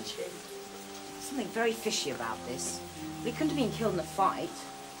avenge him. Something very fishy about this. We couldn't have been killed in a fight.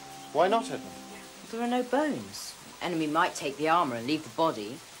 Why not, Edmund? There are no bones. The enemy might take the armour and leave the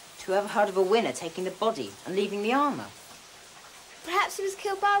body. But who ever heard of a winner taking the body and leaving the armour? Perhaps he was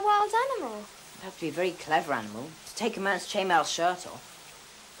killed by a wild animal. It'd have to be a very clever animal to take a man's chainmail shirt off.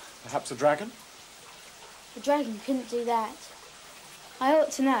 Perhaps a dragon? The dragon couldn't do that. I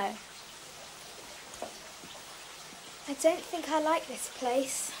ought to know. I don't think I like this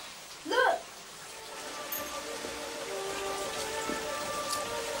place. Look!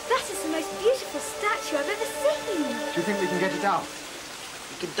 That is the most beautiful statue I've ever seen. Do you think we can get it out?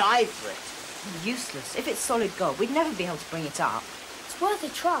 We could dive for it. Useless. If it's solid gold, we'd never be able to bring it up. It's worth a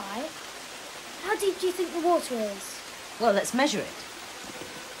try. How deep do you think the water is? Well, let's measure it.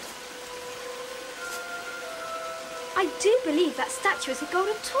 I do believe that statue is a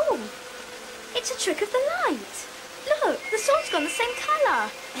golden tool. It's a trick of the light. Look, the sword's gone the same colour.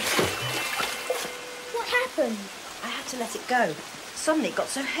 What happened? I had to let it go. Suddenly it got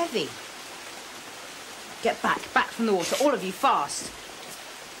so heavy. Get back from the water, all of you, fast.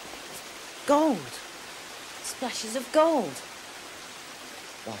 Gold. Splashes of gold.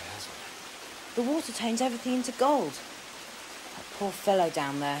 Why hasn't The water turns everything into gold. That poor fellow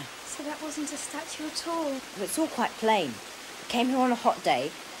down there. So that wasn't a statue at all. Well, it's all quite plain. He came here on a hot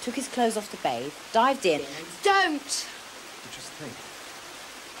day, took his clothes off to bathe, dived in. Don't! Just think.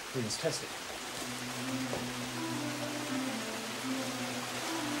 We must test it.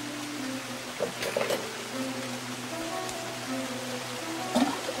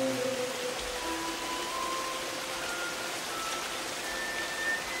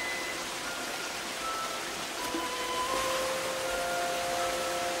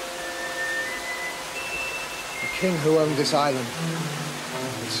 The king who owned this island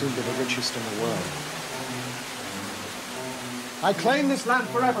would soon be the richest in the world. I claim this land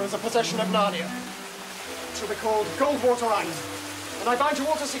forever as a possession of Narnia. It shall be called Goldwater Island, and I bind you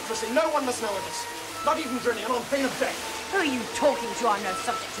all to secrecy. No one must know of this, not even Drinian, on pain of death. Who are you talking to? I'm no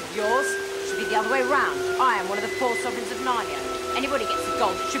subject of yours. It should be the other way round. I am one of the 4 sovereigns of Narnia. Anybody gets the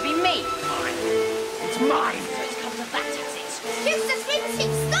gold, it should be me. Mine. It's mine. So it's come to that, has it? Eustace Finchie,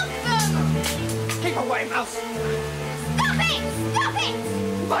 stop them! Keep away, mouse. Stop it! Stop it!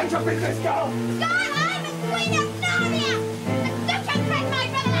 Mind your business, girl. God, I'm the Queen of Narnia! And don't transgress my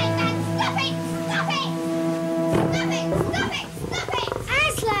brother like that! Stop it! Stop it! Stop it! Stop it! Stop it!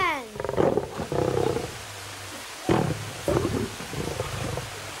 Aslan!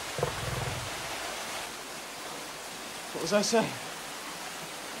 What was I saying?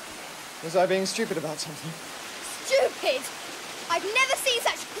 Was I being stupid about something? Stupid! I've never seen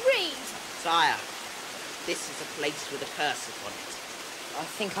such greed! Sire, this is a place with a curse upon it. I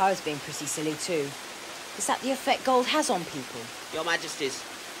think I was being pretty silly too. Is that the effect gold has on people? Your Majesties,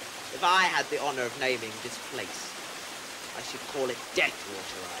 if I had the honour of naming this place, I should call it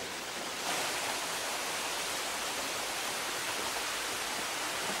Deathwater Island.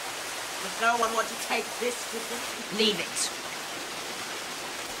 Does no one want to take this with them? Leave it.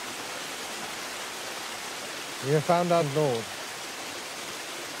 We have found our lord.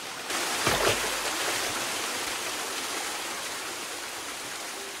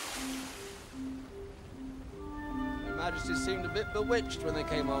 Your Majesties seemed a bit bewitched when they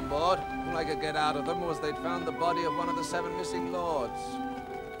came on board. All I could get out of them was they'd found the body of one of the 7 missing lords.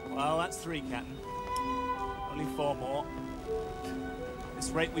 Well, that's 3, Captain. Only 4 more. At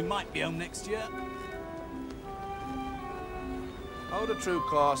this rate, we might be home next year. Hold a true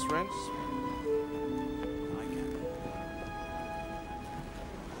course, Rince.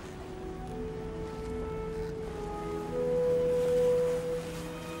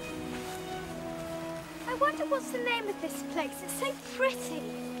 I wonder what's the name of this place. It's so pretty.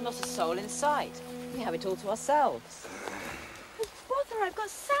 Not a soul in sight. We have it all to ourselves. Oh, bother, I've got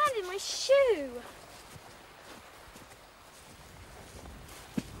sand in my shoe.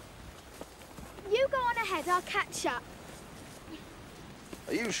 You go on ahead, I'll catch up.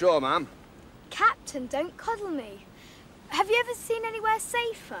 Are you sure, ma'am? Captain, don't coddle me. Have you ever seen anywhere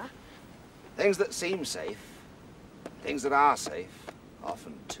safer? Things that seem safe, things that are safe,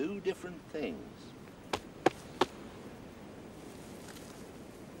 often 2 different things.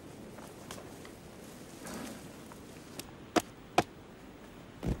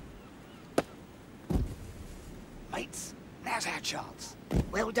 Mates, now's our chance.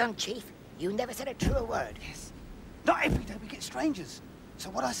 Well done, Chief. You never said a truer word. Yes. Not every day we get strangers. So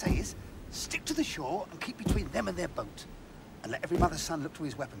what I say is, stick to the shore and keep between them and their boat. And let every mother's son look to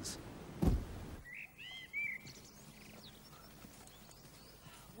his weapons.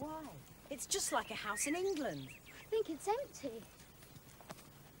 Why? It's just like a house in England. I think it's empty.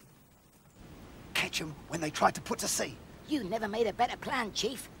 Catch them when they try to put to sea. You never made a better plan,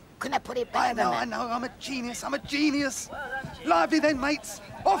 Chief. Couldn't have put it better than I know. I'm a genius. I'm a genius. Lively then, mates.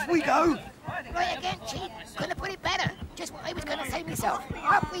 Off we go. Right again, Chief. Couldn't have put it better. Just what I was going to say myself.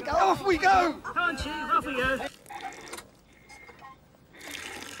 Off we go. Off we go. Come on, Chief. Off we go.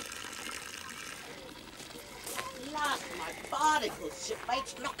 Last of my barnacles,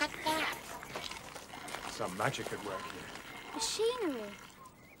 shipmates, look at that. Some magic at work here. Machinery.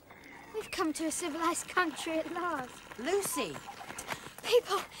 We've come to a civilized country at last. Lucy!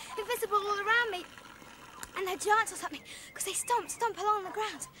 People invisible all around me. And they're giants or something, because they stomp along the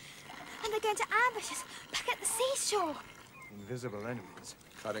ground. And they're going to ambush us back at the seashore. Invisible enemies.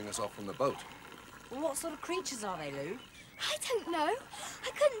 Cutting us off from the boat. Well, what sort of creatures are they, Lou? I don't know.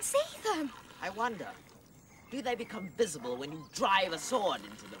 I couldn't see them. I wonder, do they become visible when you drive a sword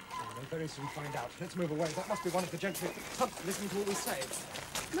into them? We'll very soon find out. Let's move away. That must be one of the gentry. Come, listen to what we say.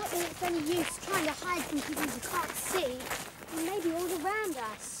 Not that it's any use trying to hide from people who can't see. And maybe all around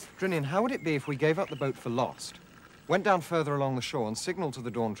us. Drinian, how would it be if we gave up the boat for lost, went down further along the shore and signalled to the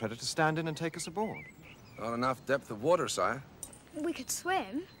Dawn Treader to stand in and take us aboard? Not enough depth of water, sire. We could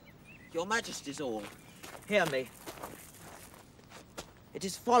swim. Your Majesty's all, hear me. It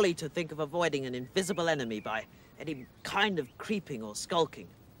is folly to think of avoiding an invisible enemy by any kind of creeping or skulking.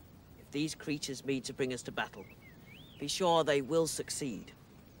 If these creatures mean to bring us to battle, be sure they will succeed.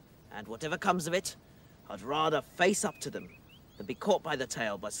 And whatever comes of it, I'd rather face up to them than be caught by the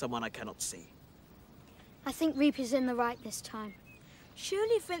tail by someone I cannot see. I think Reaper's in the right this time.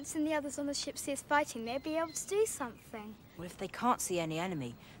 Surely if Vince and the others on the ship see us fighting, they'd be able to do something. Well, if they can't see any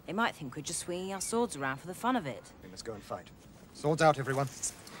enemy, they might think we're just swinging our swords around for the fun of it. We must go and fight. Swords out, everyone.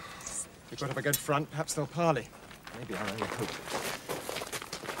 We put up a good front, perhaps they'll parley. Maybe our only hope.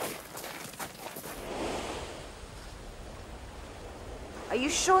 Are you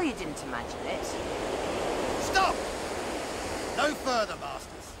sure you didn't imagine it? Stop! No further,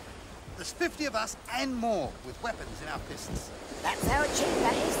 masters. There's 50 of us and more with weapons in our fists. That's our chief,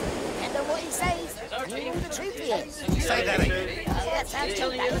 that is. Depend on what he says. And you know the truth he is. Say that again. That's our chief,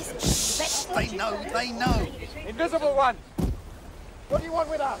 that is. They know. Invisible one! What do you want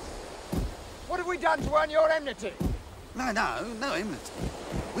with us? What have we done to earn your enmity? No enmity.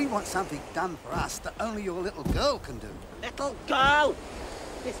 We want something done for us that only your little girl can do. Little girl!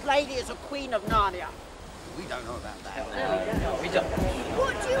 This lady is a queen of Narnia. We don't know about that. We don't.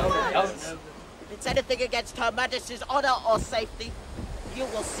 What do you want? If it's anything against Her Majesty's honor or safety, you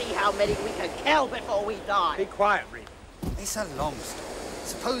will see how many we can kill before we die. Be quiet, Reed. It's a long story.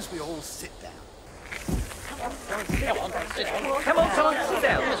 Suppose we all sit down. Come Come on, sit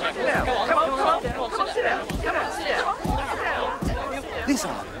down. Sit down. This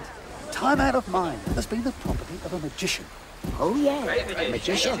island, time out of mind, has been the property of a magician. Oh, yeah, a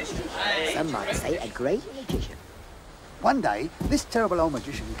magician. Some might say a great magician. One day, this terrible old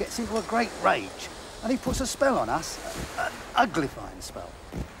magician gets into a great rage, and he puts a spell on us, an uglifying spell.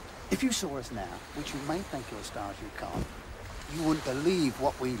 If you saw us now, which you may think you're stars you can't, you wouldn't believe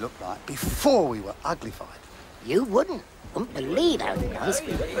what we looked like before we were uglified. You wouldn't believe how nice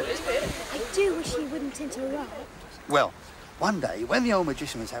we were. I do wish he wouldn't interrupt. Well, one day, when the old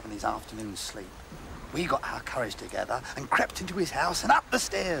magician was having his afternoon sleep, we got our courage together and crept into his house and up the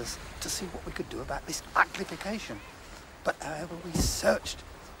stairs to see what we could do about this uglification. But however we searched,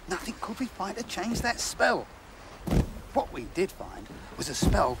 nothing could we find to change that spell. What we did find was a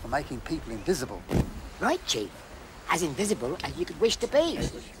spell for making people invisible. Right, Chief. As invisible as you could wish to be.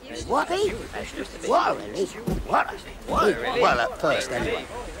 What, eh? What a relief. What a relief. Well, at first, anyway.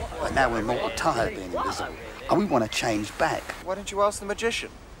 But now we're mortal tired of being invisible, and we want to change back. Why don't you ask the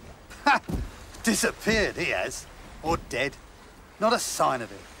magician? Ha! Disappeared, he has. Or dead. Not a sign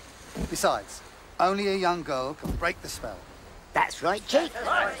of it. Besides, only a young girl can break the spell. That's right, Chief.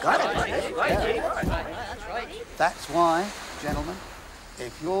 Got it. That's why, gentlemen,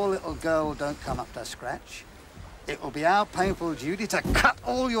 if your little girl don't come up to scratch, it will be our painful duty to cut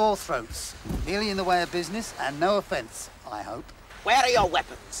all your throats. Merely in the way of business, and no offence, I hope. Where are your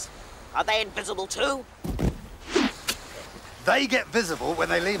weapons? Are they invisible too? They get visible when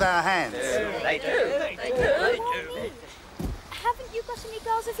they leave our hands. They do. Haven't you got any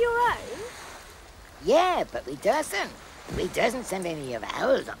girls of your own? Yeah, but we doesn't. We doesn't send any of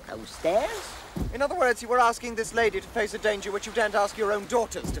ours up those stairs. In other words, you were asking this lady to face a danger which you daren't ask your own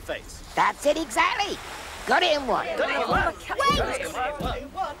daughters to face. That's it exactly. Got it in one. Wait!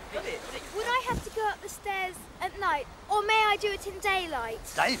 Would I have to go up the stairs at night, or may I do it in daylight?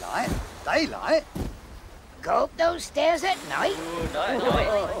 Daylight? Daylight? Go up those stairs at night?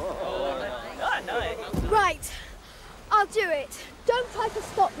 Right. I'll do it. Don't try to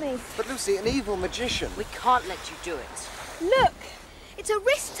stop me. But Lucy, an evil magician. We can't let you do it. Look! It's a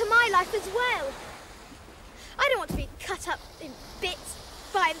risk to my life as well. I don't want to be cut up in bits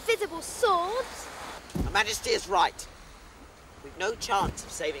by invisible swords. Her Majesty is right. We've no chance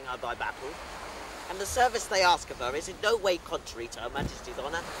of saving her by battle, and the service they ask of her is in no way contrary to Her Majesty's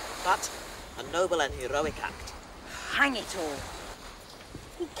honour, but a noble and heroic act. Hang it all.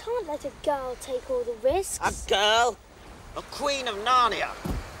 We can't let a girl take all the risks. A girl? A Queen of Narnia?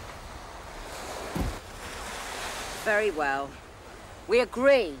 Very well. We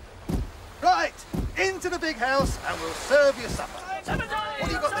agree. Right, into the big house and we'll serve you supper. What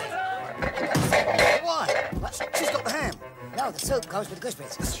do you got there? Why? What? She's got the ham. No, the soup goes with the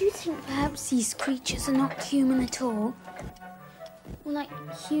gooseberries. Do you think perhaps these creatures are not human at all? Or like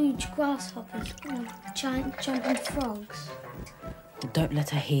huge grasshoppers or giant jumping frogs? Don't let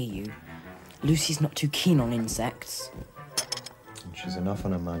her hear you. Lucy's not too keen on insects. And she's enough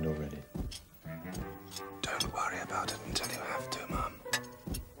on her mind already. Don't worry about it until you have to, Mum.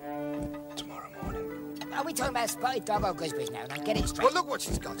 Tomorrow morning. Are we talking about spotted dog or gooseberries now? Now get it straight. Well, look what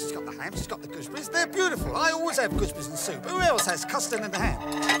she's got. She's got the ham, she's got the gooseberries. They're beautiful. I always have gooseberries and soup. Who else has custard and the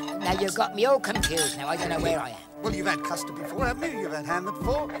ham? Now you've got me all confused now. I don't know where I am. Well, you've had custard before, haven't you? You've had ham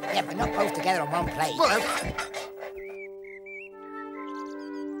before. Yeah, but not both together on one plate. Well,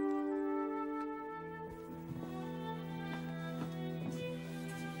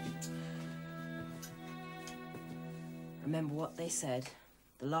 Remember what they said.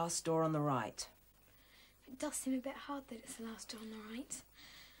 The last door on the right. It does seem a bit hard that it's the last door on the right.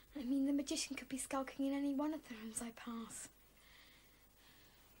 I mean, the magician could be skulking in any one of the rooms I pass.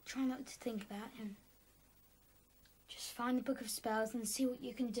 Try not to think about him. Just find the Book of Spells and see what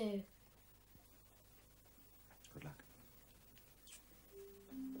you can do. Good luck.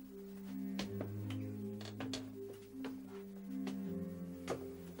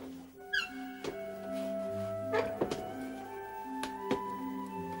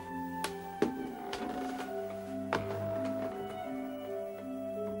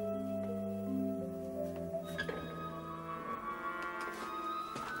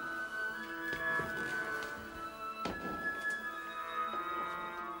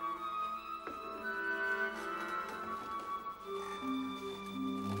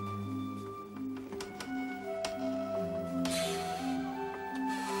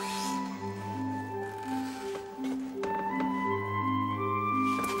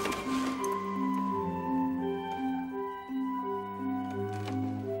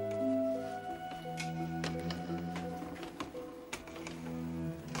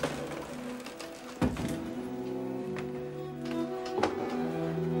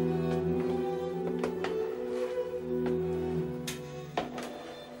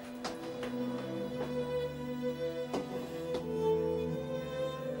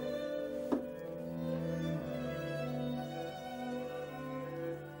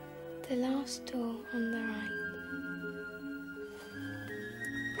 The last door on the right.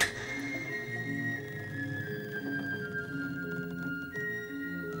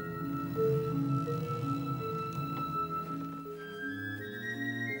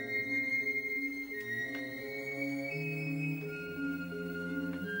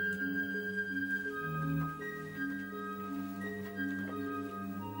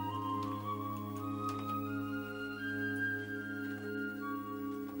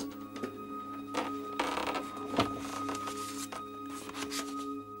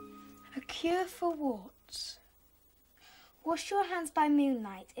 Cure for warts. Wash your hands by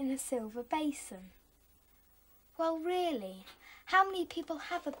moonlight in a silver basin. Well, really, how many people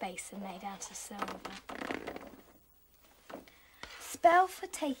have a basin made out of silver? Spell for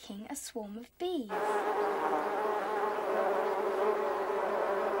taking a swarm of bees.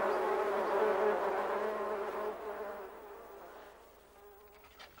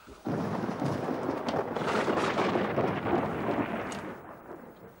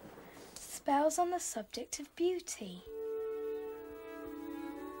 Spells on the subject of beauty.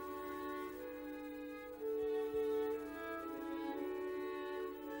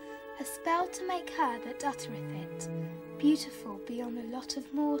 A spell to make her that uttereth it beautiful beyond a lot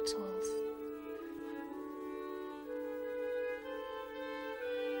of mortals.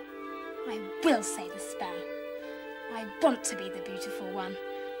 I will say the spell. I want to be the beautiful one.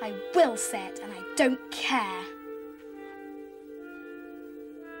 I will say it and I don't care.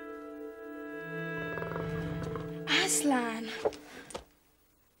 Aslan,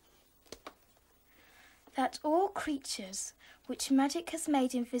 that all creatures which magic has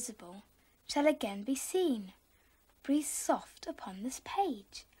made invisible shall again be seen. Breathe soft upon this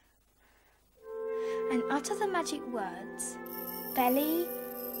page and utter the magic words, belly,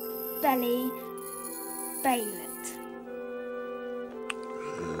 belly, bailet.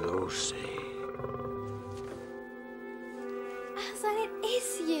 Lucy. Aslan, it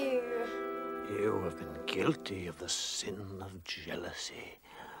is you. You have been guilty of the sin of jealousy.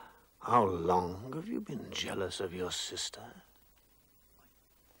 How long have you been jealous of your sister?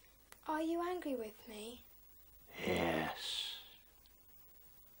 Are you angry with me? Yes.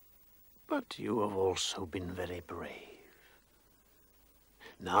 But you have also been very brave.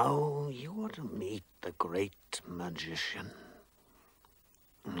 Now you are to meet the great magician.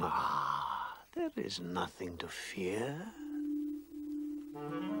 Ah, there is nothing to fear.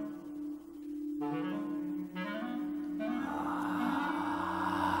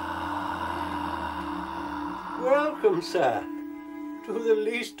 Welcome, sir, to the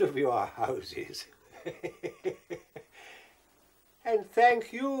least of your houses. And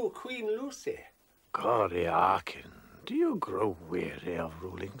thank you, Queen Lucy. Coriakin, do you grow weary of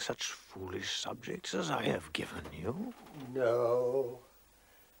ruling such foolish subjects as I have given you? No,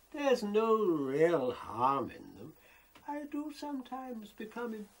 there's no real harm in them. I do sometimes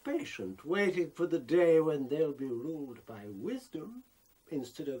become impatient, waiting for the day when they'll be ruled by wisdom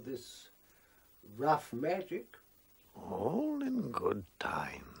instead of this rough magic. All in good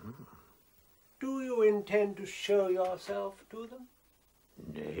time. Do you intend to show yourself to them?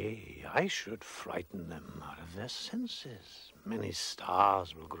 Nay, I should frighten them out of their senses. Many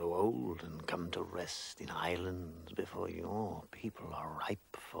stars will grow old and come to rest in islands before your people are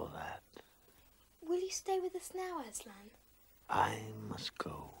ripe for that. Will you stay with us now, Aslan? I must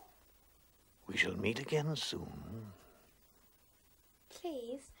go. We shall meet again soon.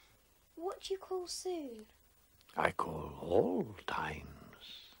 Please, what do you call soon? I call all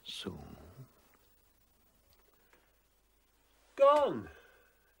times soon. Gone.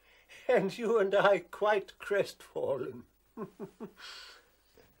 And you and I quite crestfallen.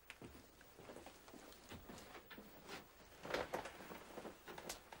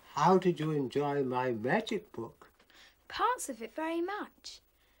 How did you enjoy my magic book? Parts of it very much.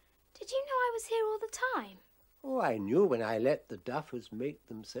 Did you know I was here all the time? Oh, I knew when I let the duffers make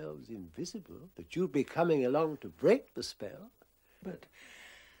themselves invisible that you'd be coming along to break the spell. But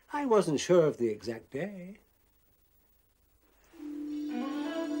I wasn't sure of the exact day.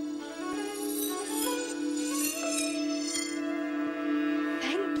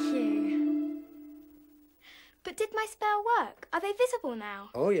 Thank you. But did my spell work? Are they visible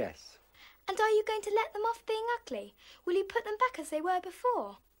now? Oh, yes. And are you going to let them off being ugly? Will you put them back as they were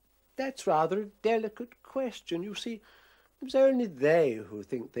before? That's rather a delicate question. You see, it was only they who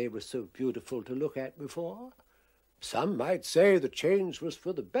think they were so beautiful to look at before. Some might say the change was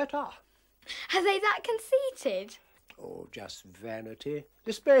for the better. Are they that conceited? Oh, just vanity,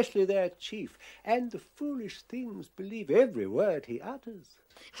 especially their chief, and the foolish things believe every word he utters.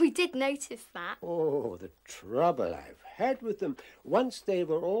 We did notice that. Oh, the trouble I've had with them. Once they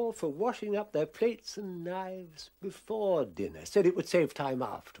were all for washing up their plates and knives before dinner, said it would save time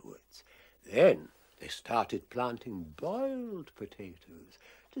afterwards. Then they started planting boiled potatoes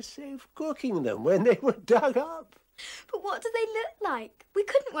to save cooking them when they were dug up. But what do they look like? We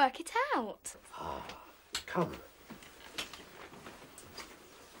couldn't work it out. Ah, come.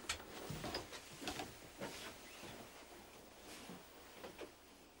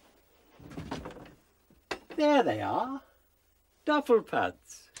 There they are. Duffel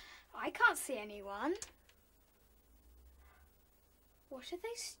pads. I can't see anyone. What are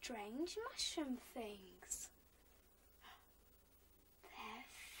those strange mushroom things? Their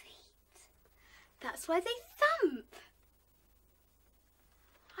feet. That's why they thump.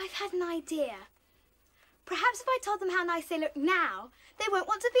 I've had an idea. Perhaps if I told them how nice they look now, they won't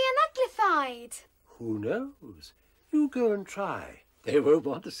want to be uglified. Who knows? You go and try. They won't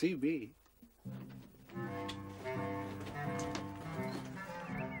want to see me.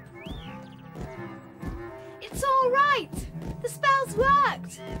 It's all right. The spell's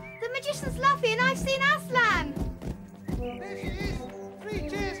worked. The magician's Luffy and I've seen Aslan. There she is! 3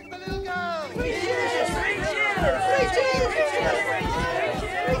 cheers for the little girl! 3 cheers! 3 cheers! 3 cheers! 3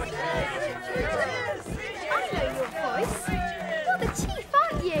 cheers! I know your voice. You're the chief,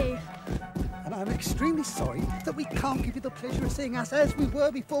 aren't you? And I'm extremely sorry that we can't give you the pleasure of seeing us as we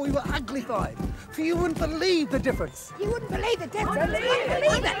were before we were uglified. For you wouldn't believe the difference. You wouldn't believe the difference. You wouldn't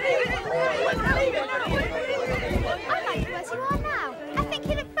believe it. I like you as you are now. I think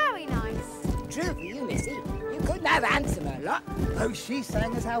you look very nice. True for you, Missy. You couldn't have handsomer a lot. Oh, she's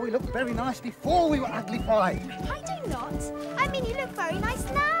saying as how we looked very nice before we were uglified. I do not. I mean, you look very nice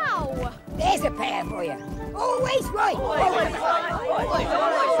now. There's a pair for you. Always right.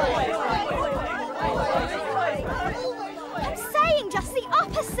 I'm saying just the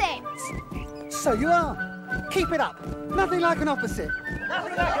opposite. So you are. Keep it up. Nothing like an opposite.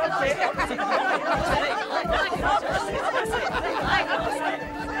 Nothing like an opposite.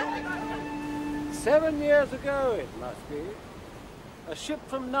 7 years ago, it must be, a ship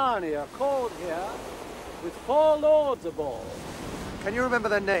from Narnia called here with 4 lords aboard. Can you remember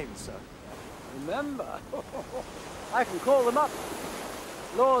their names, sir? Remember? I can call them up.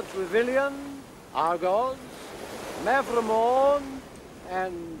 Lords Revillion, Argos, Mavramorn,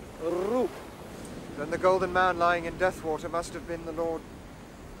 and Roop. Then the Golden Man lying in Deathwater must have been the Lord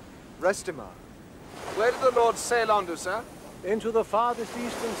Restimar. Where did the Lord sail on to, sir? Into the farthest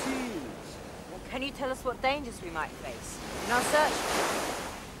eastern seas. Can you tell us what dangers we might face in our search?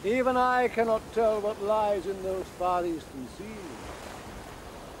 Even I cannot tell what lies in those far eastern seas.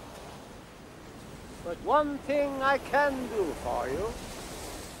 But one thing I can do for you.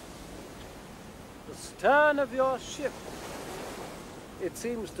 The stern of your ship, it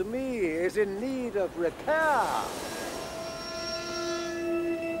seems to me, is in need of repair.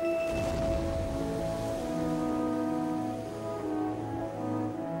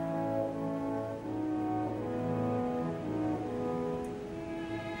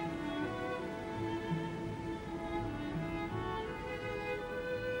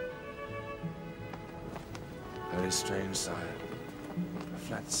 Very strange, sire. A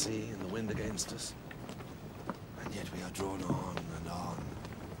flat sea and the wind against us. And yet we are drawn on and on.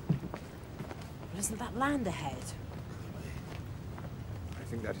 Well, isn't that land ahead? I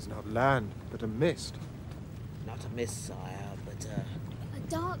think that is not land, but a mist. Not a mist, sire, but A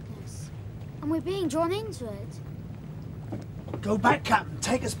darkness. And we're being drawn into it. Go back, Captain.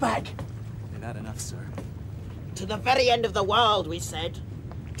 Take us back. They've had enough, sir. to the very end of the world, we said.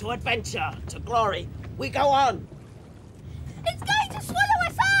 To adventure, to glory. We go on. It's going to swallow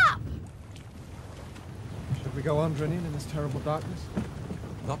us up! Should we go on, Drinian, in this terrible darkness?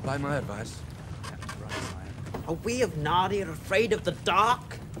 Not by my advice. Are we of Narnia afraid of the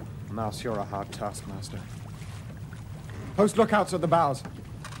dark? Mouse, you're a hard taskmaster. Post lookouts at the bows.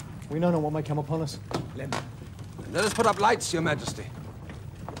 We know not what may come upon us. Let us put up lights, your majesty.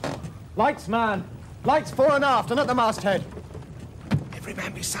 Lights, man! Lights fore and aft, and at the masthead! Every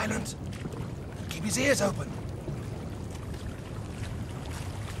man be silent. Keep his ears open.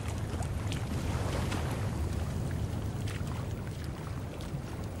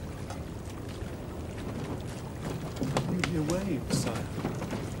 Maybe a wave, sire.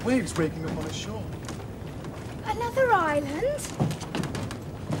 Waves breaking upon a shore. Another island?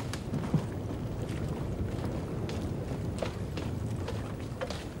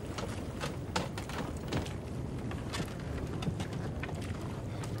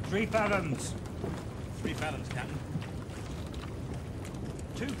 Three fathoms. 3 fathoms, Captain.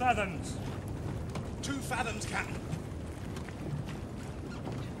 2 fathoms. 2 fathoms, Captain.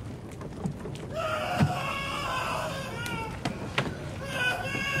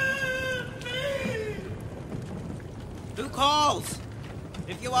 Who calls?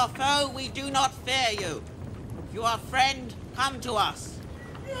 If you are foe, we do not fear you. If you are friend, come to us.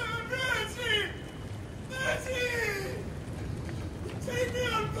 Mercy! Mercy! Take me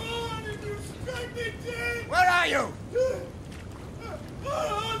on board and you strike me dead! Where are you?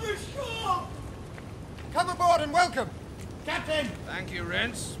 On the shore! Come aboard and welcome. Captain! Thank you,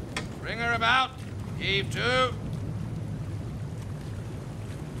 Rince. Bring her about. Heave to.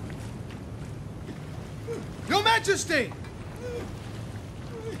 Your Majesty!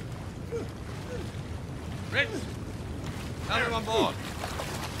 Rince, come him on board.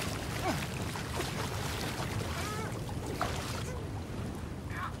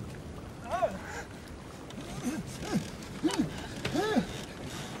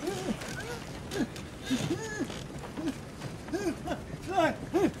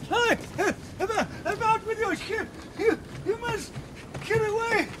 Fly! About with your ship! You must get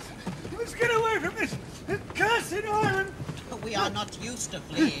away! You must get away from this cursed island! We are not used to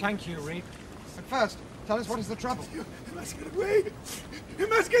fleeing. Thank you, Reed. But first, tell us what is the trouble. You must get away! You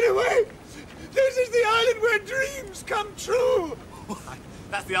must get away! This is the island where dreams come true!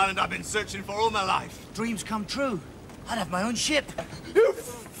 That's the island I've been searching for all my life. Dreams come true. I'd have my own ship. You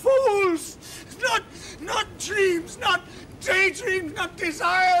fools! Not dreams, not daydreams, not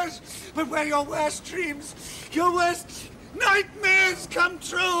desires, but where your worst dreams, your worst nightmares come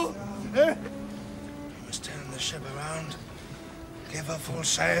true! You must turn the ship around. Give her full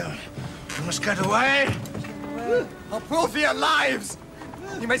sail. You must get away. I'll pull for your lives!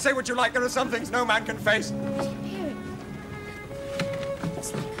 You may say what you like, there are some things no man can face.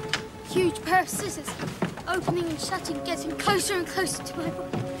 It's like a huge pair of scissors, opening and shutting, getting closer and closer to my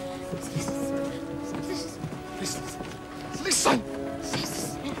body. Listen!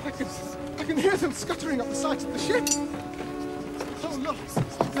 I can hear them scuttering up the side of the ship. Oh, look.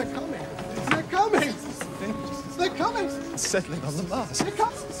 They're coming. They're coming. They're coming. Settling on the mast. They're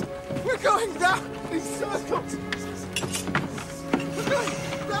coming. We're going down in circles. We're going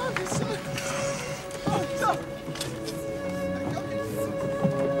down in circles. Oh, no.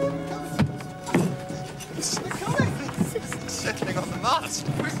 They're coming. Settling on the mast.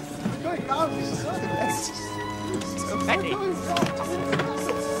 We're going down in circles. So many.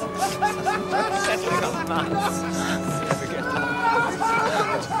 Settling on the mast. Never get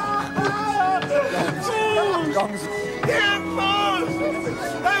Gongs. You're fools!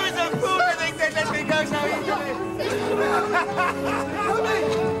 I was a fool to think they'd let me go so easily.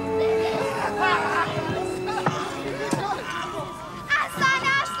 Aslan,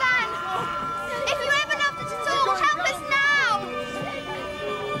 Aslan! If you ever loved us at all, help us now!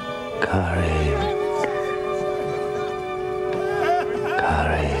 Courage.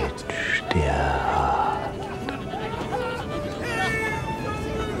 Courage, dear heart.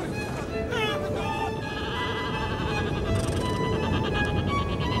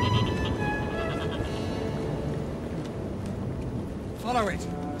 Follow it.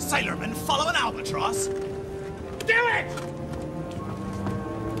 Sailormen, follow an albatross. Do it!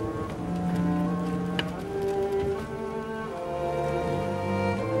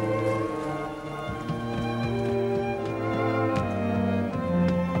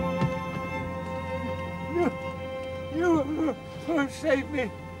 You save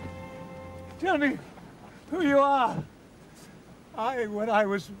me. Tell me who you are. When I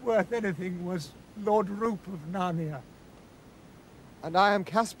was worth anything, was Lord Roop of Narnia. And I am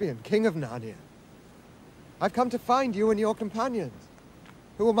Caspian, King of Narnia. I've come to find you and your companions,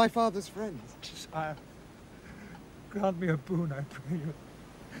 who were my father's friends. Sire, grant me a boon, I pray you.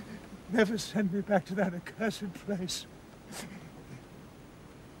 Never send me back to that accursed place.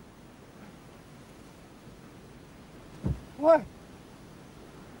 What?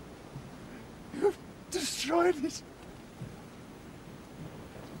 You've destroyed it.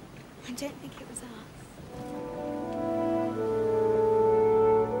 I don't think it was us.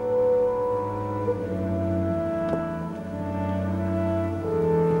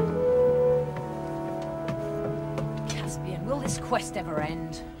 Caspian, will this quest ever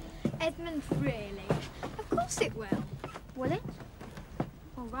end? Edmund, really? Of course it will. Will it?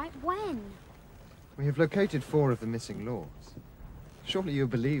 All right, when? We have located 4 of the missing lords. Surely you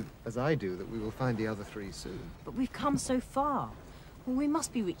believe, as I do, that we will find the other 3 soon. But we've come so far. Well, we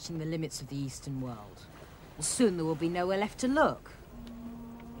must be reaching the limits of the Eastern world. Well, soon there will be nowhere left to look.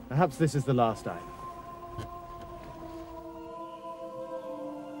 Perhaps this is the last island.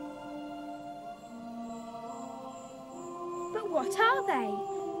 But what are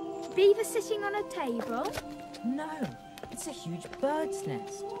they? Beaver sitting on a table? No, it's a huge bird's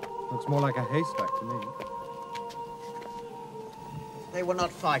nest. Looks more like a haystack to me. They will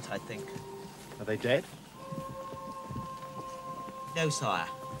not fight, I think. Are they dead? No, sire.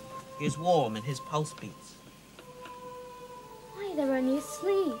 He is warm and his pulse beats. Why, they're only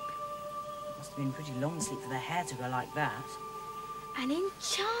asleep. Must have been a pretty long sleep for their hair to go like that. An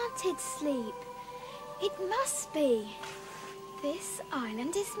enchanted sleep. It must be. This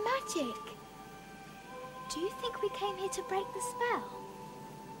island is magic. Do you think we came here to break the spell?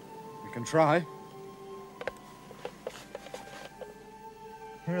 We can try.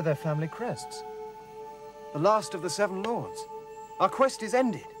 Here are their family crests. The last of the 7 lords. Our quest is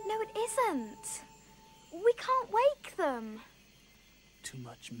ended. No, it isn't. We can't wake them. Too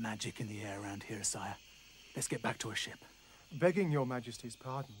much magic in the air around here, sire. Let's get back to our ship. Begging your majesty's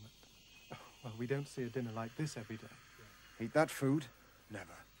pardon, but, well, we don't see a dinner like this every day. Eat that food?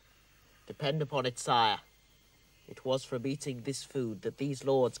 Never. Depend upon it, sire. It was from eating this food that these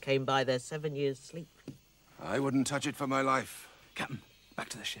lords came by their 7 years' sleep. I wouldn't touch it for my life. Captain, back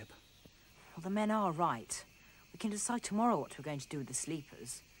to the ship. Well, the men are right. We can decide tomorrow what we're going to do with the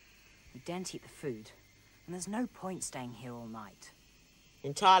sleepers. We daren't eat the food, and there's no point staying here all night.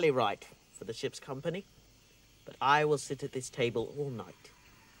 Entirely right for the ship's company, but I will sit at this table all night.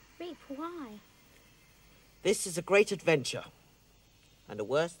 Reap, why? This is a great adventure, and the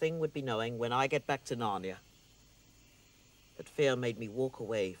worst thing would be knowing when I get back to Narnia that fear made me walk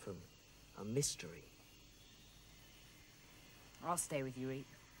away from a mystery. I'll stay with you, Reap.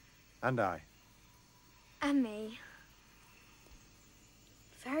 And I. And me.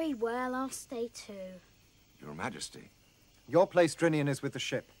 Very well, I'll stay too. Your Majesty. Your place, Drinian, is with the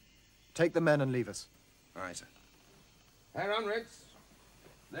ship. Take the men and leave us. Aye, sir. Herr Unrix.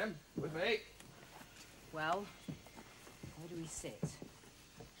 Them, with me. Well, where do we sit?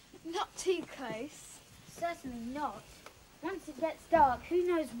 Not too close. Certainly not. Once it gets dark, who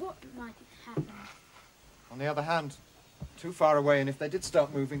knows what might happen. On the other hand, too far away, and if they did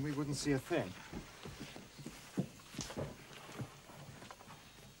start moving, we wouldn't see a thing.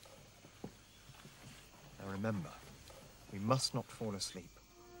 Now remember, we must not fall asleep.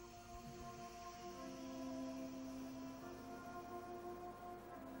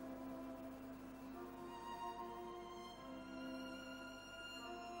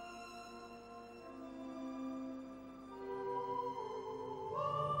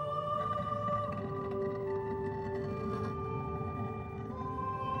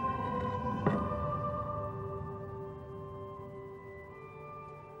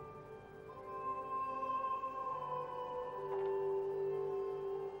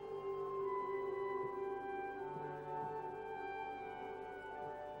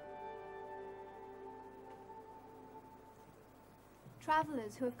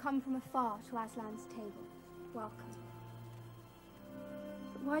 Travellers who have come from afar to Aslan's table, welcome.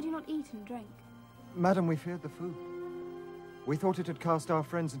 But why do you not eat and drink? Madam, we feared the food. We thought it had cast our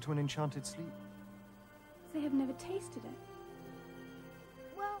friends into an enchanted sleep. They have never tasted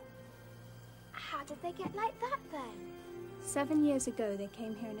it. Well, how did they get like that then? 7 years ago they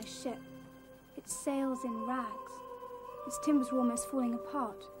came here in a ship. Its sails in rags. Its timbers were almost falling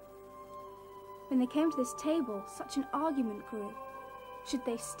apart. When they came to this table, such an argument grew. Should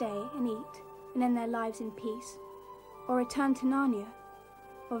they stay and eat and end their lives in peace, or return to Narnia,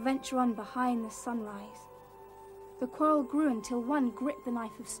 or venture on behind the sunrise? The quarrel grew until one gripped the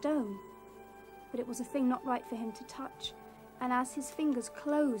knife of stone, but it was a thing not right for him to touch, and as his fingers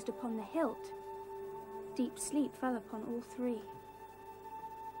closed upon the hilt, deep sleep fell upon all three.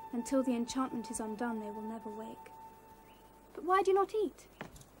 Until the enchantment is undone, they will never wake. But why do you not eat?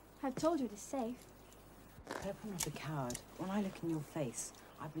 I've told you it is safe. I hope I'm not a coward. When I look in your face,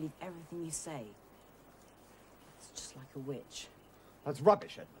 I believe everything you say. It's just like a witch. That's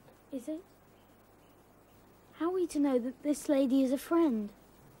rubbish, Edmund. Is it? How are we to know that this lady is a friend?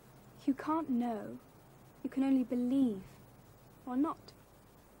 You can't know. You can only believe, or not.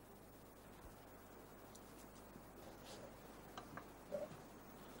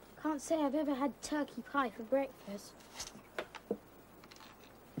 Can't say I've ever had turkey pie for breakfast.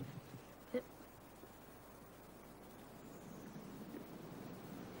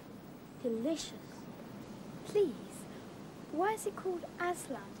 Delicious. Please, why is it called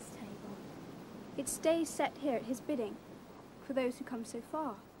Aslan's table? It stays set here at his bidding, for those who come so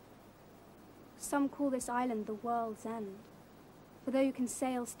far. Some call this island the world's end, for though you can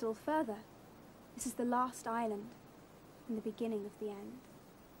sail still further, this is the last island and the beginning of the end.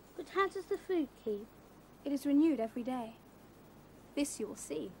 But how does the food keep? It is renewed every day. This you will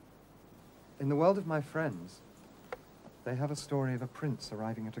see. In the world of my friends, They have a story of a prince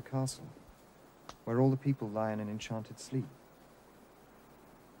arriving at a castle, where all the people lie in an enchanted sleep.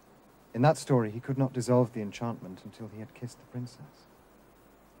 In that story, he could not dissolve the enchantment until he had kissed the princess.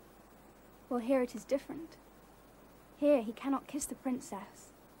 Well, here it is different. Here he cannot kiss the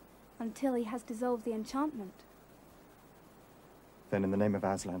princess until he has dissolved the enchantment. Then, in the name of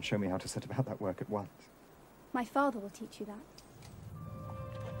Aslan, show me how to set about that work at once. My father will teach you that.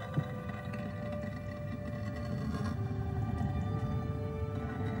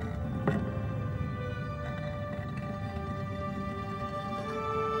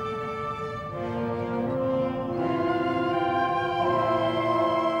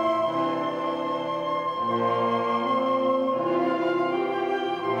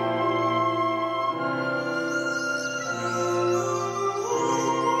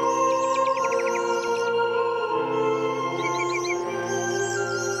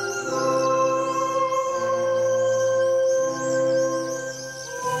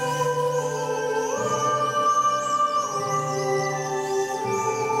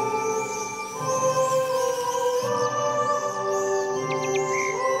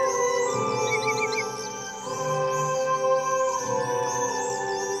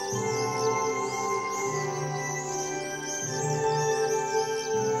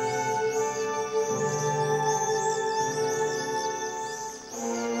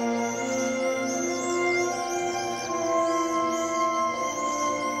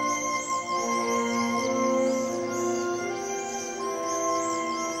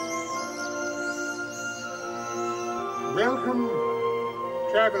 Welcome,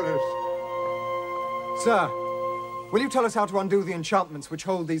 travelers. Sir, will you tell us how to undo the enchantments which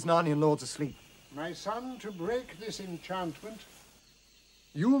hold these Narnian lords asleep? My son, to break this enchantment,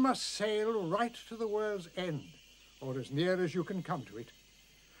 you must sail right to the world's end, or as near as you can come to it.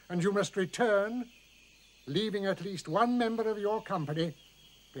 And you must return, leaving at least one member of your company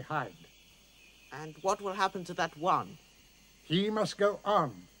behind. And what will happen to that one? He must go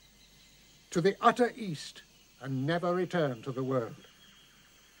on to the utter east and never return to the world.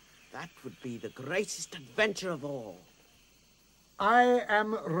 That would be the greatest adventure of all. I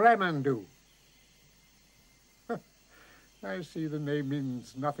am Ramandu. I see the name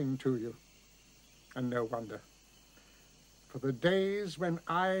means nothing to you, and no wonder. For the days when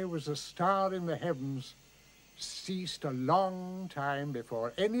I was a star in the heavens ceased a long time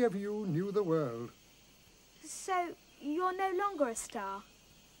before any of you knew the world. So, you're no longer a star?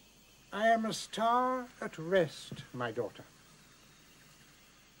 I am a star at rest, my daughter.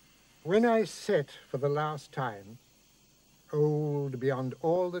 When I set for the last time, old beyond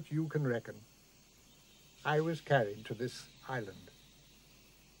all that you can reckon, I was carried to this island.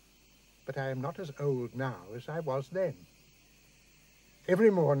 But I am not as old now as I was then.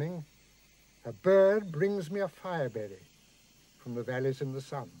 Every morning, a bird brings me a fireberry from the valleys in the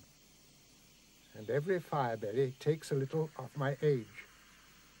sun. And every fireberry takes a little of my age.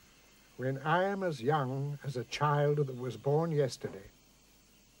 When I am as young as a child that was born yesterday,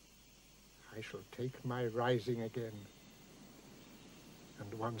 I shall take my rising again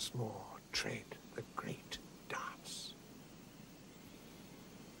and once more tread the great dance.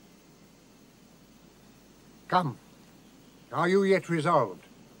 Come, are you yet resolved?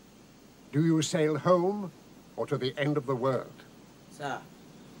 Do you sail home or to the end of the world? Sir,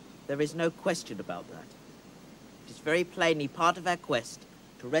 there is no question about that. It is very plainly part of our quest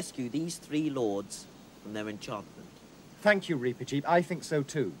to rescue these three lords from their enchantment. Thank you, Reepicheep. I think so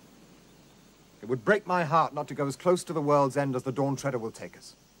too. It would break my heart not to go as close to the world's end as the Dawn Treader will take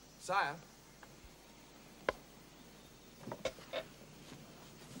us. Sire.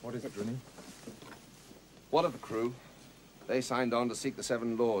 What is it, Rooney? What of the crew? They signed on to seek the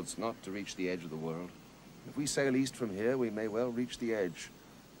Seven Lords, not to reach the edge of the world. If we sail east from here, we may well reach the edge.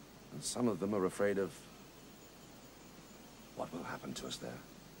 And some of them are afraid of what will happen to us there.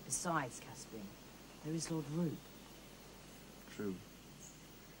 Besides, Caspian, there is Lord Roop. True.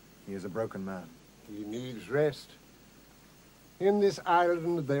 He is a broken man. He needs rest. In this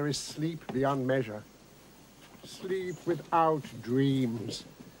island there is sleep beyond measure. Sleep without dreams.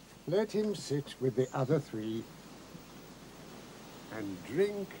 Let him sit with the other three and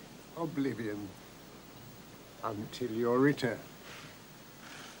drink oblivion until your return.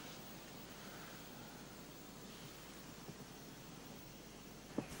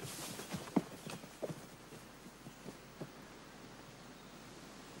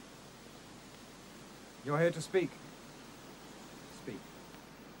 You're here to speak. Speak,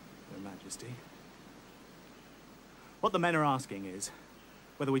 Your Majesty. What the men are asking is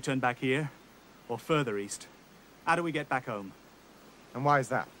whether we turn back here or further east. How do we get back home? And why is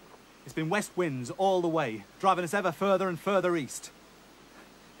that? It's been west winds all the way, driving us ever further and further east.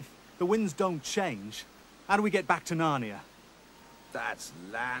 If the winds don't change, how do we get back to Narnia? That's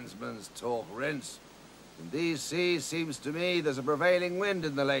landsman's talk, Rince. In these seas, seems to me, there's a prevailing wind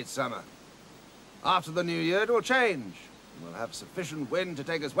in the late summer. After the new year, it will change. And we'll have sufficient wind to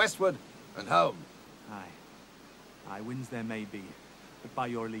take us westward and home. Aye, winds there may be. But by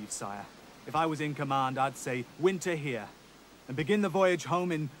your leave, sire, if I was in command, I'd say winter here. And begin the voyage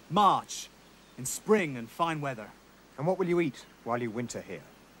home in March, in spring and fine weather. And what will you eat while you winter here?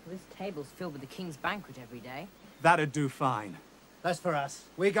 Well, this table's filled with the king's banquet every day. That'd do fine. That's for us.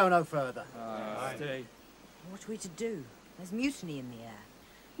 We go no further. Stay. What are we to do? There's mutiny in the air.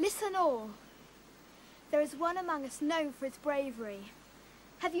 Listen all. There is one among us known for its bravery.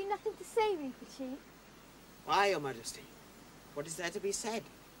 Have you nothing to say, Reaper Chief? Why, Your Majesty? What is there to be said?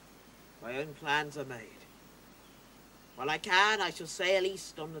 My own plans are made. While I can, I shall sail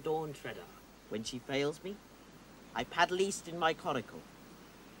east on the Dawn Treader. When she fails me, I paddle east in my coracle.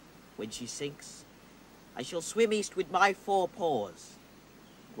 When she sinks, I shall swim east with my 4 paws.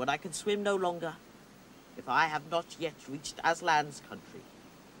 When I can swim no longer, if I have not yet reached Aslan's country,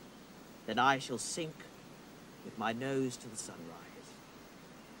 then I shall sink with my nose to the sunrise.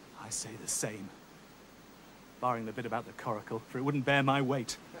 I say the same. Barring the bit about the coracle, for it wouldn't bear my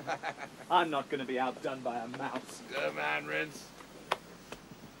weight. I'm not going to be outdone by a mouse. Good man, Rince.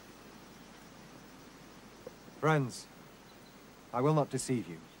 Friends, I will not deceive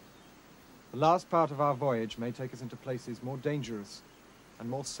you. The last part of our voyage may take us into places more dangerous and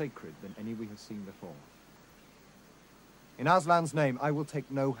more sacred than any we have seen before. In Aslan's name, I will take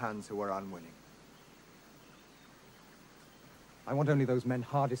no hands who are unwilling. I want only those men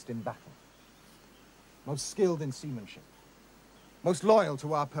hardest in battle, most skilled in seamanship, most loyal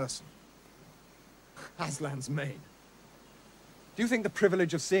to our person. Aslan's maid. Do you think the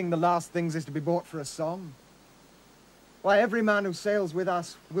privilege of seeing the last things is to be bought for a song? Why, every man who sails with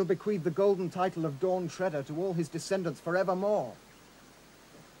us will bequeath the golden title of Dawn Treader to all his descendants forevermore.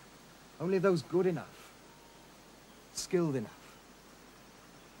 Only those good enough, skilled enough,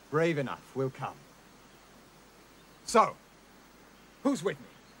 brave enough will come. So, who's with me?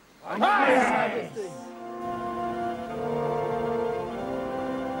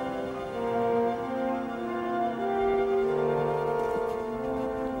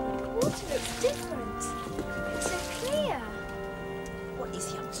 Water looks different. It's so clear. What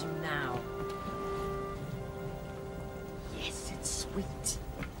is he up to now? Yes, it's sweet.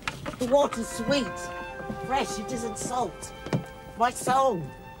 The water's sweet. Fresh, it isn't salt. My song.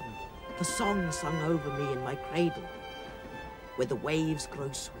 The song sung over me in my cradle. Where the waves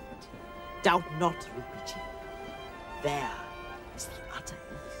grow sweet. Doubt not, Reaper Chief. There is the utter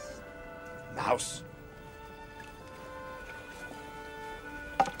east. Mouse.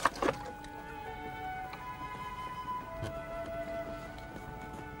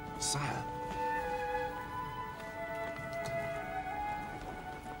 Sire.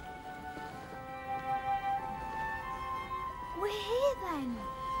 We're here then.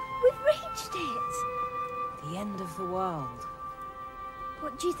 We've reached it. The end of the world.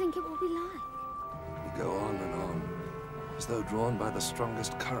 What do you think it will be like? We go on and on, as though drawn by the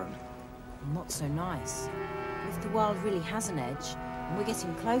strongest current. Not so nice. If the world really has an edge, and we're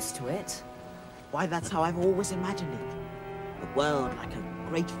getting close to it... Why, that's how I've always imagined it. The world like a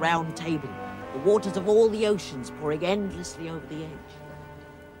great round table, the waters of all the oceans pouring endlessly over the edge.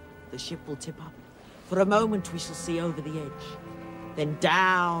 The ship will tip up. For a moment we shall see over the edge. Then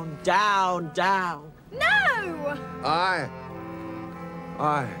down, down, down. No! Aye.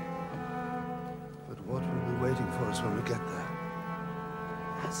 Aye. But what will be waiting for us when we get there?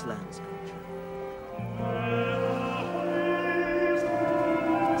 Aslan's country.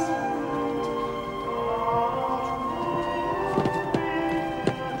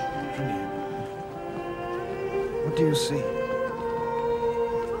 What do you see?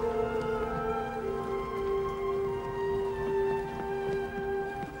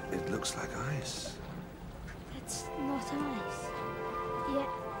 It looks like ice. It's not ice. Yet.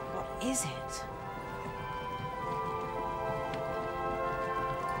 What is it?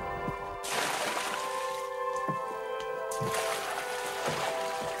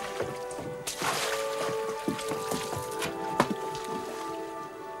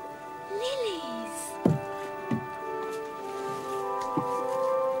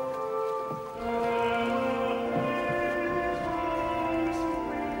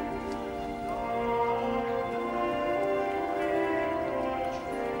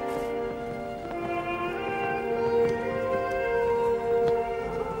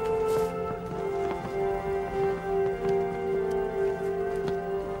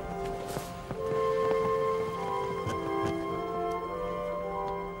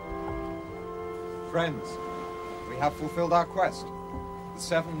 Friends, we have fulfilled our quest. The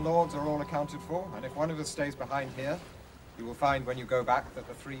 7 lords are all accounted for, and if one of us stays behind here, you will find when you go back that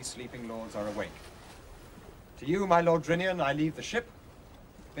the 3 sleeping lords are awake. To you, my Lord Drinian, I leave the ship,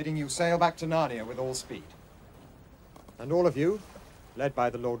 bidding you sail back to Narnia with all speed. And all of you, led by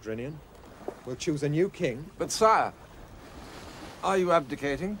the Lord Drinian, will choose a new king. But sire, are you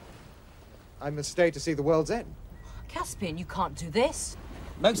abdicating? I must stay to see the world's end. Caspian, you can't do this.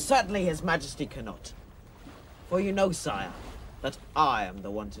 Most certainly His Majesty cannot. For you know, sire, that I am the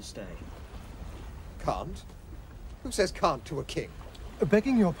one to stay. Can't? Who says can't to a king?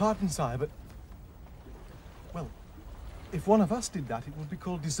 Begging your pardon, sire, but... well, if one of us did that, it would be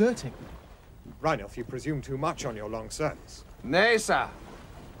called deserting. Reinulf, you presume too much on your long service. Nay, sir.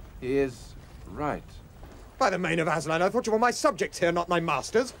 He is right. By the mane of Aslan, I thought you were my subjects here, not my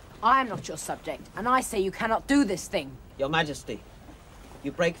masters. I am not your subject, and I say you cannot do this thing. Your Majesty,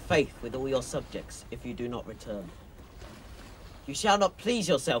 you break faith with all your subjects if you do not return. You shall not please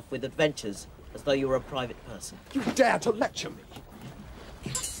yourself with adventures as though you were a private person. You dare to lecture me?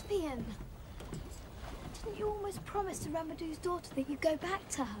 Caspian! Didn't you almost promise to Ramadou's daughter that you'd go back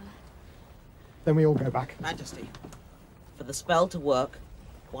to her? Then we all go back. Majesty, for the spell to work,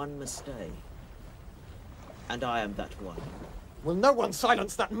 one must stay. And I am that one. Will no one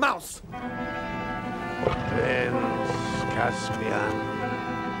silence that mouse? Prince Caspian.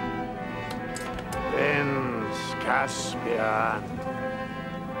 Prince Caspian.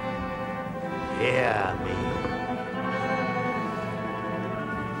 Hear me.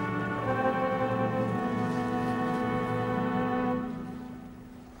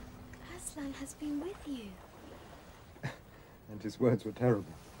 Aslan has been with you. And his words were terrible.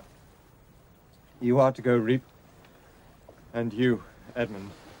 You are to go reap. And you,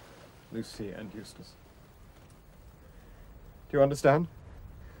 Edmund, Lucy, and Eustace. Do you understand?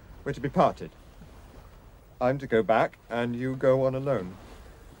 We're to be parted. I'm to go back, and you go on alone,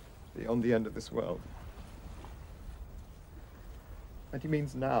 beyond the end of this world. And he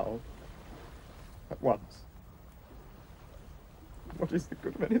means now, at once. What is the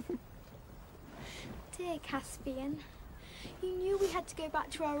good of anything? Dear Caspian, you knew we had to go back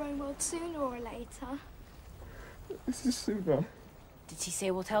to our own world sooner or later. This is sooner. Did he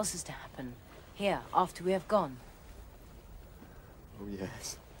say what else is to happen? Here, after we have gone? Oh,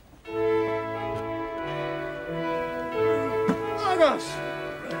 yes. Argos!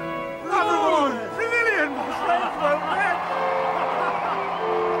 Everyone! Civilian! Slaves well met!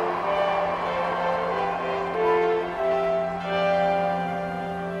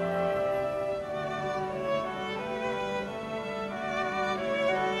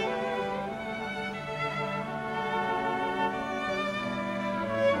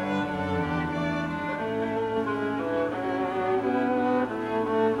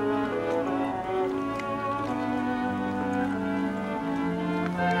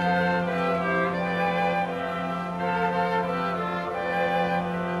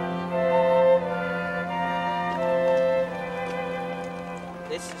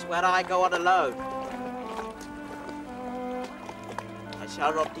 Where I go on alone. I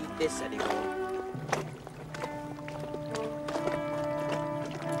shall not need this anymore.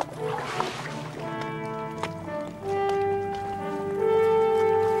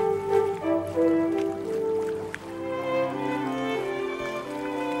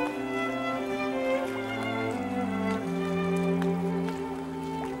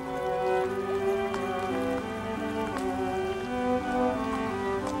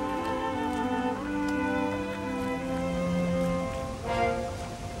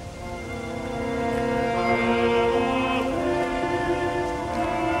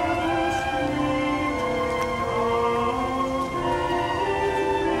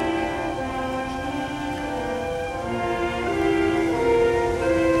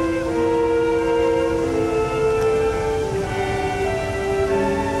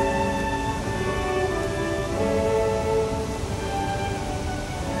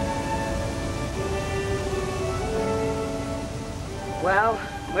 Well,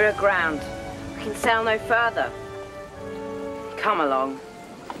 we're aground. We can sail no further. Come along.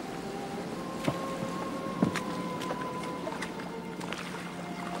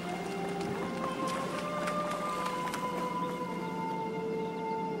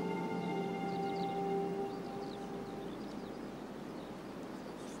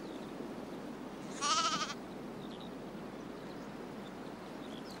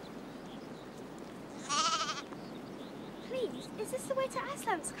 Please, is this the way to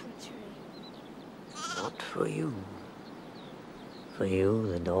Aslan's country? Not for you. For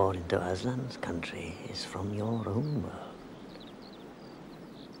you, the door into Aslan's country is from your own world.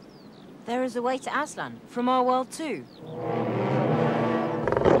 There is a way to Aslan, from our world too.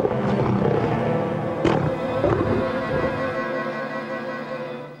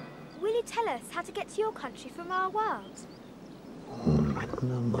 Will you tell us how to get to your country from our world? When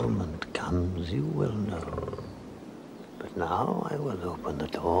the moment comes, you will know. But now I will open the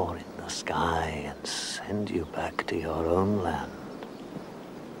door in the sky and send you back to your own land.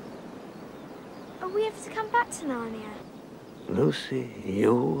 Are we ever to come back to Narnia? Lucy,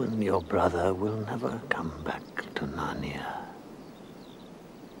 you and your brother will never come back to Narnia.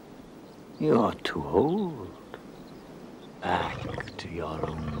 You are too old. Back to your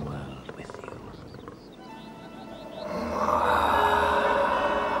own world with you.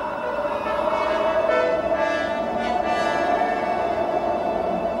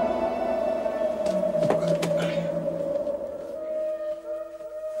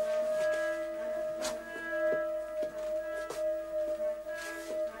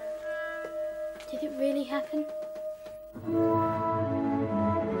 Did it really happen?